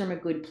comes from a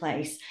good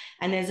place.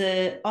 And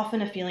there's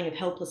often a feeling of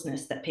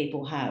helplessness that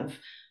people have.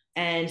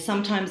 And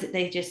sometimes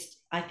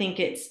I think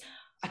it's,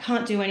 I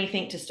can't do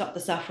anything to stop the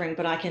suffering,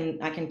 but I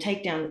can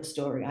take down the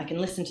story. I can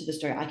listen to the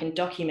story. I can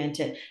document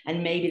it,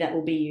 and maybe that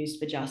will be used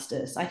for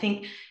justice. I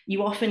think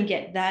you often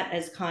get that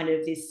as kind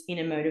of this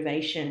inner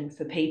motivation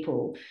for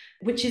people,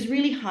 which is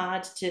really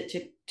hard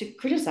to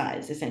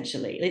criticize,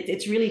 essentially.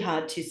 It's really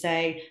hard to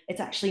say it's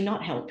actually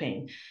not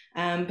helping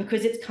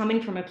because it's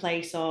coming from a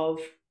place of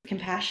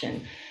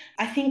compassion.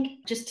 I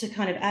think, just to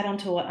kind of add on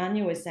to what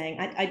Anya was saying,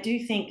 I do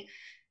think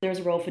there is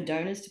a role for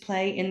donors to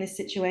play in this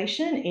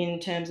situation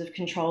in terms of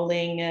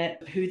controlling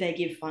who they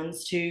give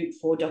funds to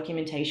for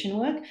documentation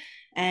work.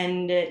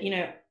 And,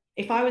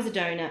 if I was a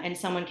donor and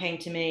someone came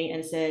to me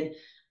and said,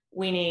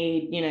 we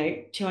need,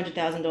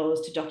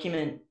 $200,000 to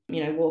document,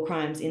 war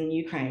crimes in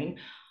Ukraine,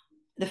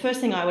 the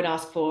first thing I would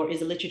ask for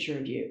is a literature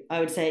review.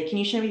 I would say, can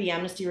you show me the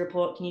Amnesty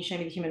report? Can you show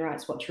me the Human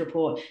Rights Watch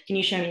report? Can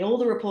you show me all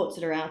the reports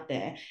that are out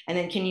there? And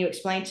then can you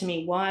explain to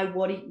me why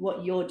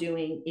what you're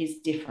doing is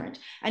different?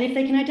 And if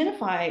they can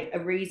identify a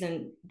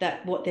reason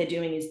that what they're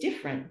doing is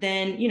different,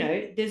 then,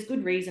 there's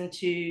good reason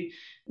to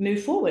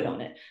move forward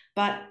on it.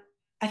 But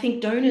I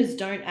think donors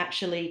don't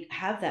actually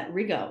have that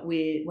rigor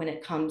when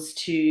it comes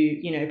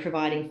to,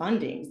 providing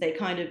fundings. They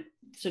kind of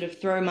sort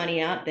of throw money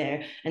out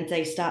there and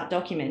say, start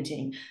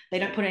documenting. They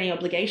don't put any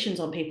obligations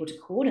on people to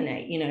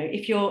coordinate.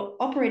 If you're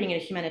operating in a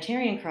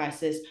humanitarian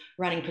crisis,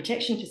 running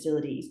protection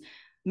facilities,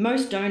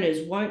 most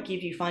donors won't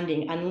give you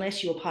funding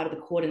unless you're part of the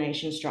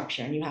coordination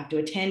structure and you have to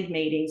attend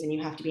meetings and you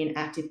have to be an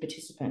active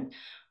participant.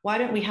 Why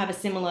don't we have a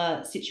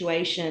similar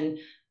situation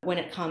when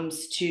it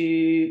comes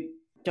to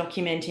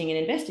documenting and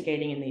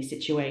investigating in these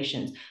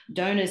situations?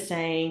 Donors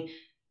saying,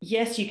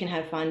 yes, you can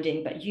have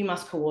funding, but you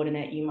must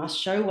coordinate. You must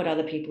show what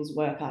other people's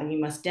work are. You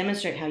must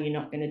demonstrate how you're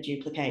not going to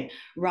duplicate,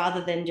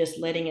 rather than just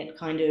letting it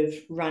kind of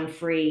run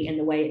free in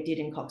the way it did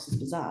in Cox's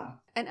Bazar.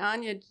 And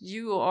Anya,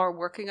 you are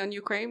working on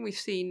Ukraine. We've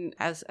seen,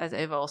 as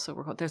Eva also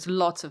recalled, there's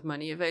lots of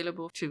money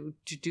available to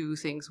do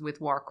things with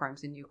war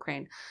crimes in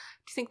Ukraine. Do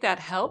you think that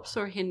helps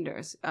or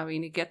hinders? I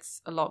mean, it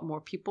gets a lot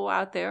more people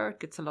out there. It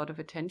gets a lot of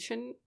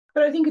attention.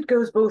 But I think it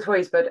goes both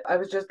ways. But I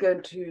was just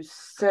going to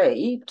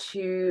say,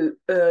 to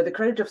the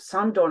credit of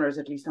some donors,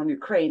 at least on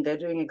Ukraine, they're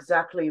doing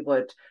exactly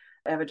what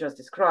Eva just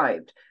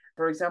described.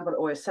 For example,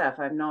 OSF,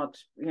 I'm not,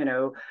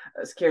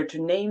 scared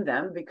to name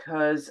them,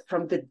 because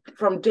from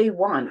day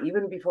one,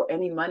 even before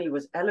any money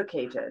was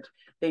allocated,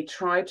 they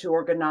tried to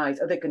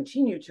organize, or they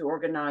continue to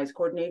organize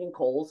coordinating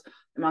calls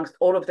amongst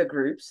all of the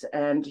groups.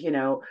 And,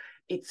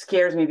 it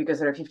scares me because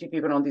there are 50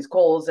 people on these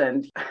calls,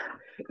 and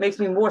it makes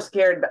me more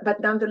scared. But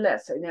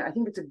nonetheless, I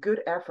think it's a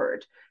good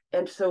effort.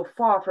 And so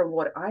far, from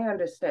what I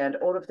understand,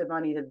 all of the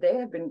money that they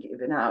have been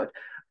given out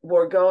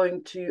were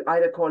going to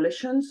either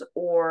coalitions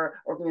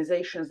or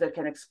organizations that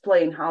can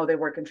explain how their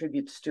work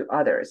contributes to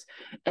others.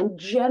 And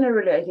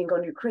generally, I think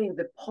on Ukraine,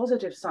 the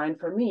positive sign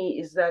for me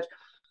is that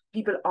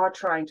people are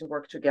trying to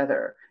work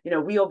together.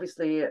 We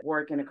obviously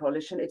work in a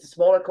coalition. It's a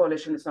smaller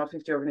coalition. It's not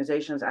 50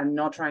 organizations. I'm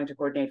not trying to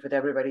coordinate with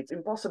everybody. It's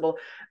impossible.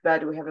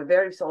 But we have a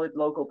very solid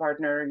local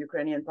partner,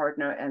 Ukrainian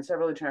partner, and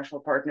several international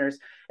partners.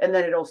 And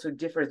then it also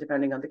differs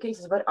depending on the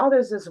cases, but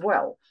others as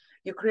well.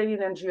 Ukrainian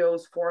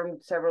NGOs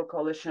formed several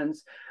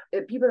coalitions.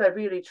 People are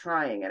really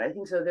trying. And I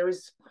think so there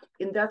is,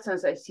 in that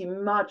sense, I see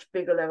much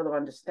bigger level of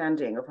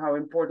understanding of how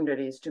important it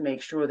is to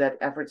make sure that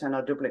efforts are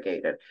not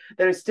duplicated.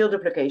 There is still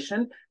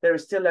duplication. There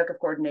is still lack of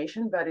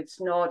coordination, but it's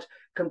not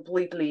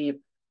completely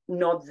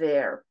not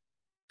there.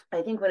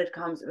 I think when it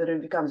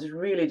becomes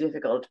really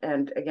difficult,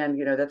 and again,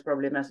 that's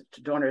probably a message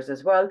to donors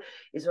as well,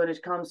 is when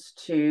it comes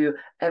to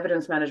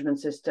evidence management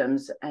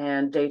systems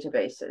and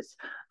databases.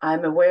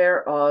 I'm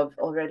aware of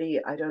already,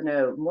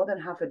 more than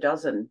half a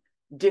dozen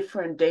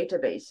different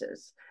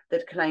databases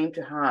that claim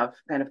to have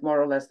kind of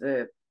more or less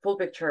the full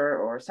picture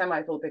or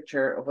semi-full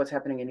picture of what's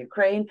happening in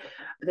Ukraine.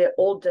 They're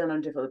all done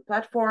on different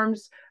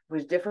platforms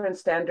with different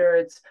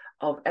standards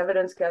of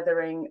evidence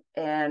gathering.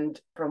 And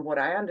from what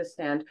I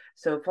understand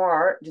so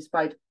far,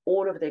 despite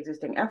all of the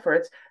existing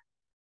efforts,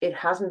 it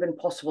hasn't been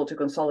possible to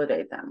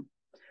consolidate them.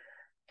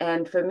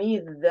 And for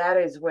me, that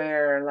is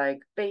where,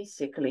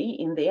 basically,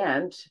 in the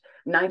end,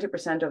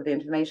 90% of the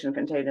information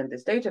contained in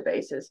these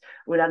databases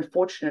will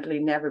unfortunately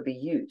never be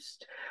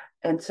used.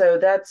 And so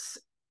that's,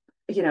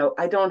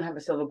 I don't have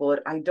a silver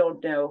bullet. I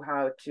don't know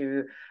how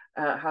to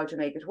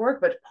make it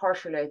work, but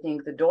partially I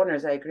think the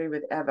donors, I agree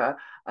with Eva,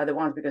 are the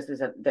ones, because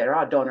there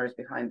are donors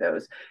behind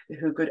those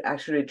who could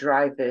actually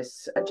drive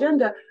this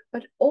agenda,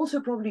 but also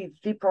probably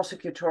the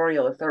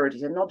prosecutorial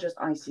authorities, and not just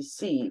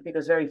ICC,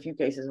 because very few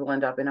cases will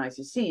end up in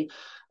ICC,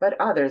 but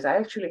others. I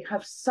actually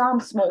have some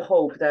small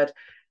hope that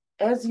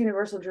as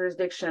universal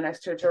jurisdiction,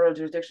 extraterritorial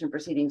jurisdiction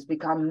proceedings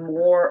become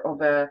more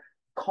of a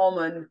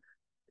common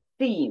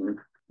theme,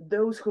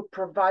 those who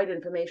provide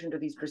information to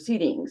these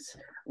proceedings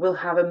will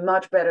have a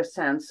much better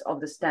sense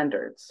of the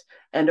standards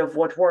and of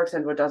what works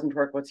and what doesn't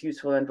work, what's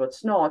useful and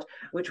what's not,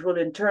 which will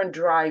in turn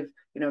drive,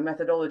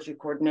 methodology,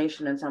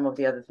 coordination, and some of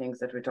the other things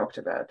that we talked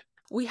about.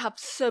 We have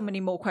so many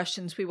more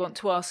questions we want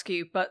to ask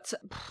you, but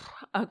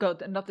oh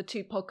God, another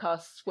 2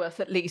 podcasts worth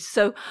at least.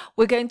 So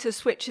we're going to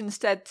switch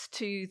instead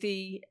to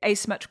the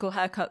asymmetrical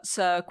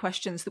haircuts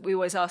questions that we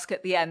always ask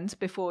at the end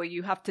before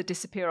you have to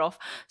disappear off.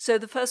 So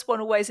the first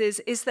one always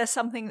is there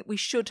something that we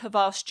should have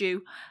asked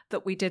you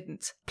that we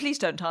didn't? Please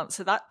don't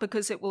answer that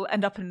because it will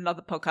end up in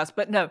another podcast.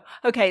 But no,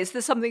 okay, is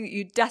there something that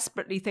you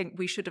desperately think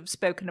we should have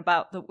spoken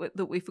about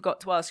that we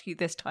forgot to ask you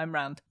this time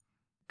round?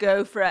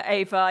 Go for it,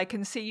 Eva. I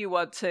can see you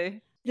want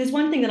to. There's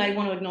one thing that I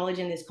want to acknowledge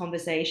in this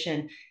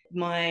conversation.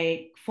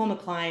 My former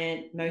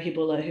client,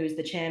 Mohibullah, who is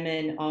the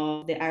chairman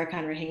of the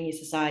Arakan Rohingya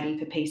Society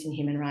for Peace and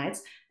Human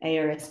Rights,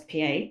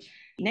 ARSPH,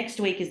 next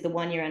week is the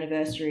 1-year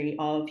anniversary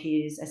of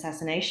his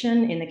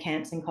assassination in the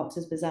camps in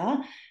Cox's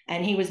Bazar.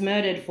 And he was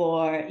murdered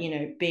for,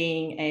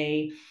 being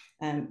a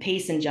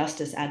peace and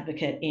justice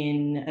advocate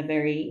in a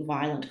very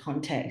violent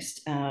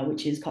context,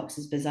 which is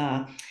Cox's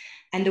Bazar.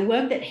 And the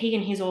work that he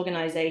and his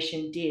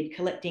organization did,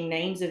 collecting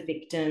names of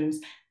victims,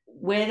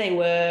 where they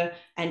were,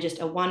 and just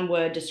a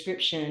 1-word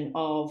description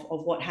of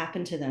what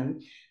happened to them,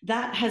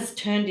 that has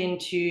turned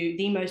into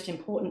the most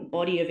important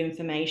body of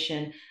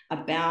information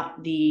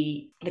about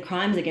the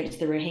crimes against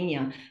the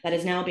Rohingya that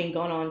has now been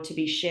gone on to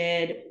be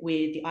shared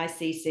with the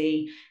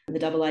ICC, the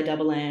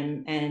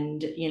IIMM,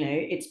 and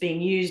it's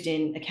being used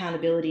in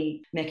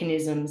accountability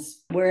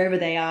mechanisms wherever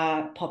they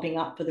are popping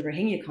up for the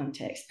Rohingya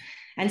context.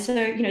 And so,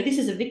 this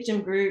is a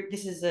victim group.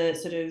 This is a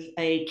sort of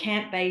a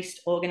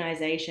camp-based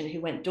organization who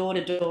went door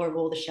to door of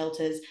all the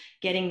shelters,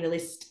 getting the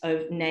list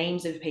of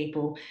names of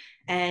people.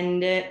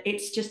 And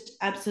it's just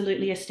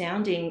absolutely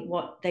astounding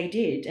what they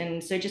did.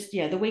 And so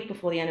the week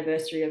before the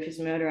anniversary of his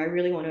murder, I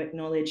really want to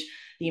acknowledge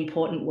the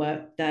important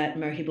work that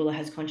Mohibullah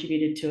has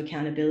contributed to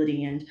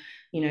accountability. And,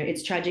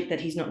 it's tragic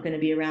that he's not going to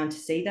be around to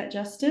see that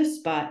justice,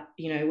 but,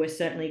 we're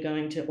certainly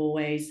going to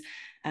always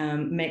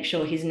make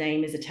sure his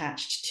name is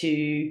attached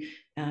to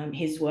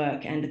his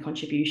work and the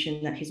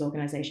contribution that his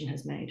organisation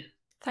has made.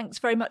 Thanks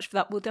very much for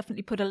that. We'll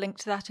definitely put a link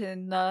to that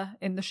in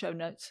the show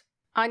notes.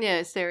 Anya,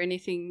 is there any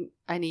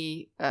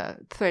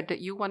thread that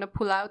you want to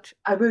pull out?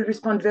 I will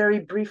respond very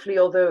briefly,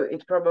 although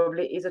it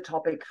probably is a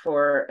topic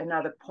for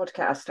another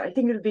podcast. I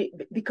think it would be,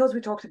 because we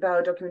talked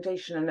about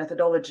documentation and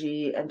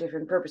methodology and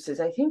different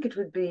purposes, I think it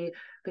would be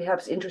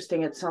perhaps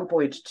interesting at some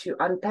point to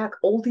unpack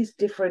all these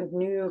different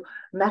new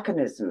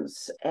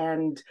mechanisms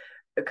and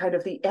kind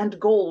of the end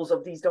goals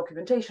of these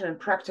documentation in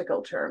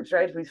practical terms,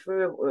 right? We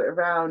threw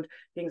around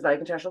things like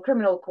International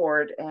Criminal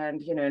Court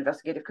and,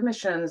 investigative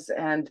commissions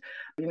and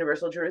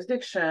universal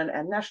jurisdiction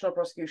and national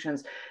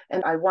prosecutions.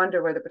 And I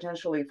wonder whether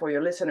potentially for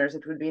your listeners,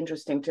 it would be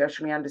interesting to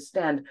actually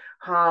understand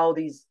how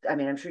these,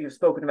 I'm sure you've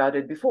spoken about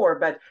it before,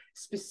 but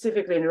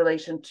specifically in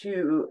relation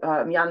to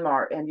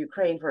Myanmar and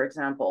Ukraine, for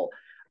example,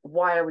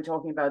 why are we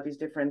talking about these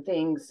different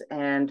things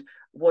and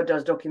what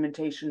does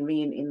documentation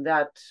mean in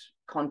that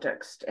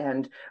context,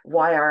 and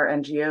why are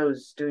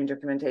NGOs doing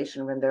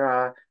documentation when there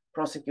are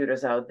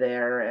prosecutors out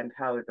there, and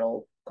how it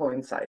all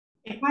coincides?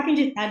 If I can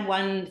just add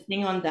one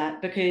thing on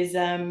that, because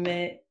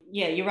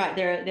you're right.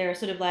 There are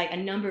sort of like a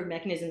number of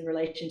mechanisms in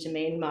relation to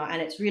Myanmar,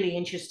 and it's really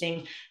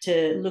interesting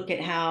to look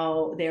at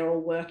how they're all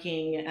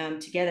working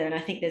together. And I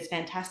think there's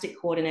fantastic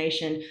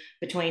coordination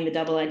between the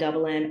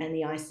IIMM and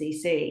the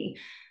ICC.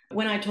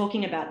 When I'm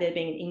talking about there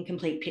being an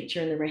incomplete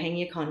picture in the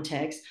Rohingya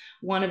context,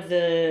 one of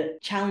the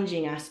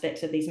challenging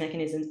aspects of these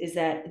mechanisms is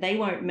that they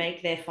won't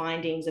make their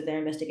findings of their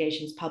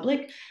investigations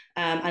public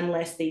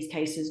unless these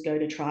cases go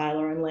to trial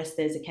or unless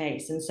there's a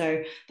case. And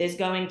so there's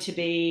going to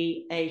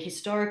be a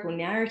historical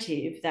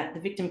narrative that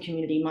the victim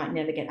community might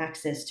never get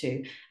access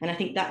to. And I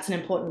think that's an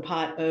important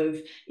part of,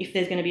 if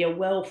there's going to be a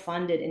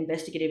well-funded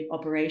investigative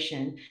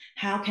operation,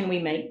 how can we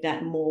make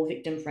that more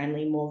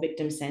victim-friendly, more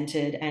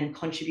victim-centered, and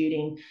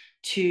contributing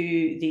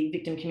to the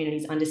victim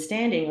community's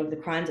understanding of the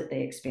crimes that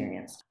they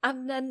experienced.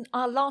 And then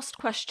our last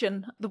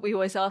question that we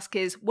always ask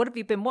is, what have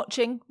you been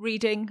watching,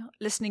 reading,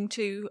 listening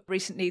to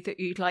recently that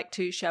you'd like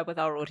to share with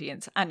our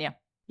audience? Anya.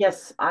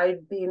 Yes,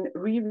 I've been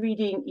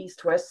rereading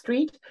East-West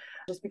Street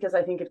just because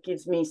I think it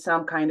gives me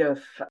some kind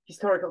of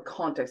historical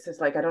context.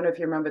 It's like, I don't know if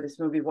you remember this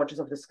movie, Watches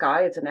of the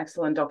Sky. It's an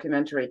excellent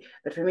documentary,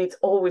 but for me, it's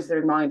always the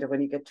reminder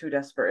when you get too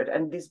desperate.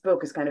 And this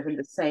book is kind of in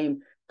the same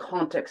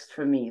context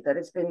for me, that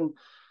it's been,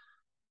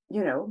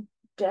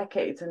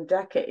 decades and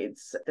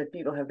decades that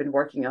people have been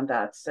working on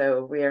that.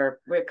 So we're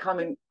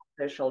coming off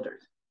their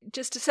shoulders.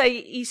 Just to say,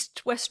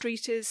 East-West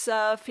Street is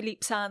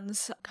Philippe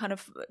Sands' kind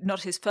of,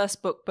 not his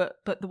first book,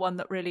 but the one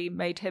that really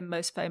made him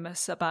most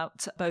famous,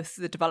 about both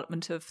the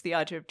development of the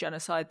idea of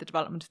genocide, the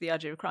development of the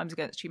idea of crimes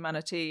against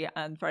humanity,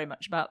 and very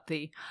much about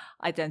the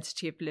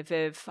identity of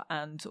Lviv,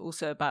 and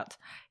also about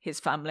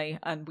his family.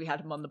 And we had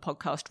him on the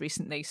podcast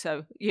recently.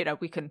 So,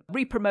 we can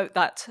re-promote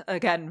that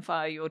again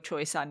via your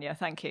choice, Anya.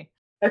 Thank you.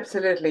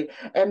 Absolutely.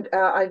 And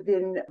I've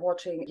been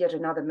watching yet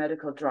another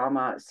medical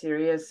drama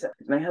series.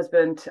 My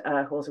husband,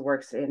 who also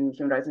works in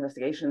human rights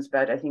investigations,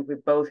 but I think we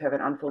both have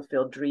an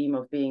unfulfilled dream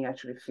of being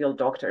actually field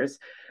doctors,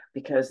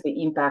 because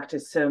the impact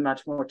is so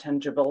much more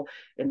tangible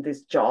in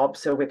this job.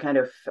 So we're kind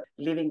of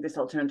living this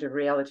alternative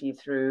reality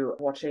through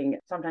watching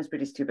sometimes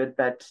pretty stupid,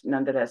 but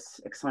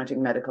nonetheless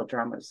exciting medical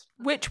dramas.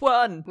 Which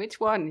one? Which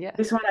one? Yeah.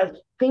 This one I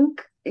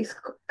think is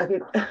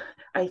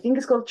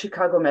called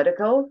Chicago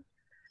Medical.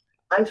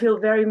 I feel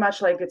very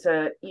much like it's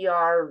a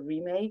ER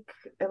remake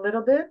a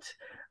little bit,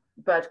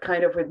 but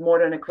kind of with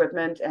modern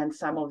equipment and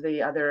some of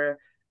the other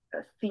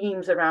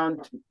themes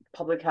around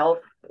public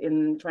health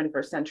in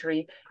 21st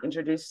century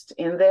introduced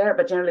in there.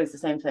 But generally it's the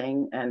same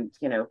thing, and,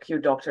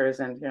 cute doctors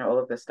and, all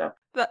of this stuff.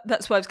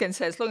 That's what I was going to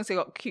say. As long as they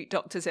got cute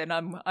doctors in,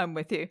 I'm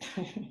with you.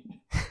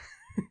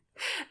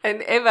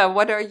 And Eva,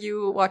 what are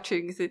you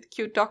watching? Is it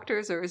cute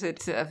doctors, or is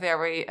it a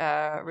very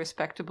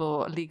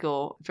respectable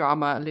legal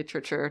drama,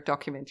 literature,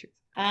 documentary?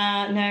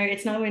 No,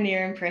 it's nowhere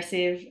near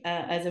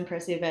as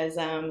impressive as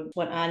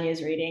what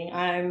Anya's reading.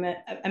 I'm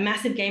a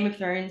massive Game of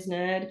Thrones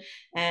nerd,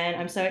 and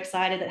I'm so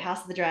excited that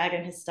House of the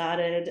Dragon has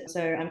started.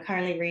 So I'm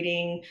currently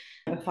reading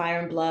Fire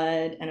and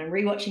Blood, and I'm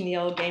rewatching the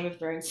old Game of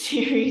Thrones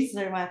series.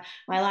 So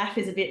my life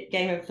is a bit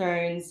Game of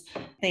Thrones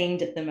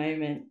themed at the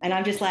moment. And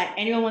I'm just like,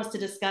 anyone wants to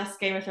discuss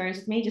Game of Thrones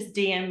with me, just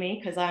DM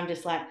me, because I'm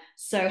just like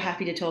so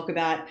happy to talk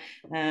about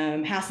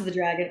House of the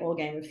Dragon or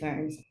Game of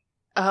Thrones.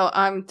 Oh,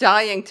 I'm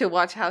dying to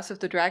watch House of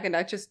the Dragon.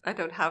 I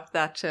don't have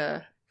that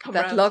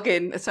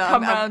login, so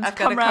I've got to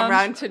come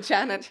round to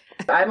Janet.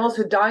 I'm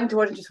also dying to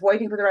watch it, just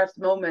waiting for the right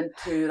moment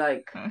to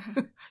like.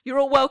 You're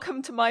all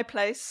welcome to my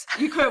place.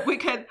 We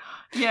could,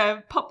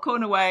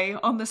 popcorn away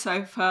on the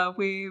sofa.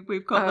 We've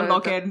got the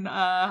login,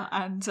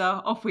 and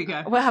off we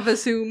go. We'll have a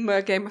Zoom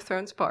Game of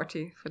Thrones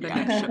party for the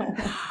next show.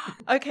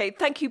 Okay,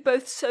 thank you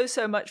both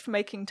so much for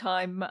making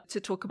time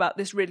to talk about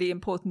this really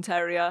important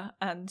area,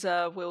 and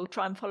we'll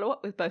try and follow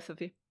up with both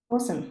of you.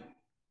 Awesome.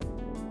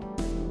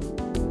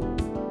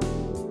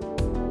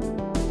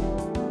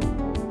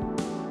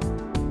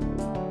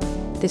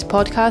 This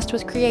podcast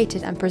was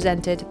created and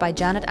presented by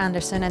Janet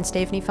Anderson and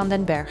Stephanie van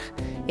den Berg.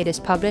 It is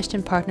published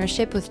in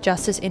partnership with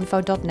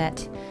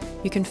justiceinfo.net.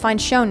 You can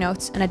find show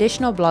notes and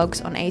additional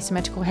blogs on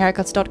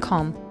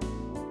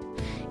asymmetricalhaircuts.com.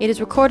 It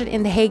is recorded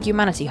in the Hague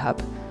Humanity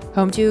Hub,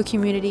 home to a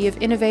community of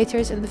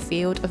innovators in the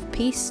field of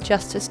peace,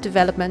 justice,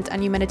 development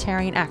and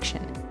humanitarian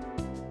action.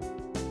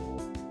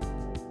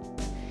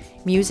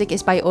 Music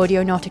is by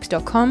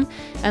audionautics.com,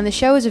 and the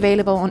show is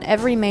available on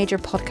every major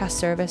podcast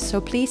service, so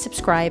please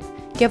subscribe,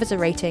 give us a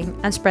rating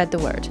and spread the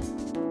word.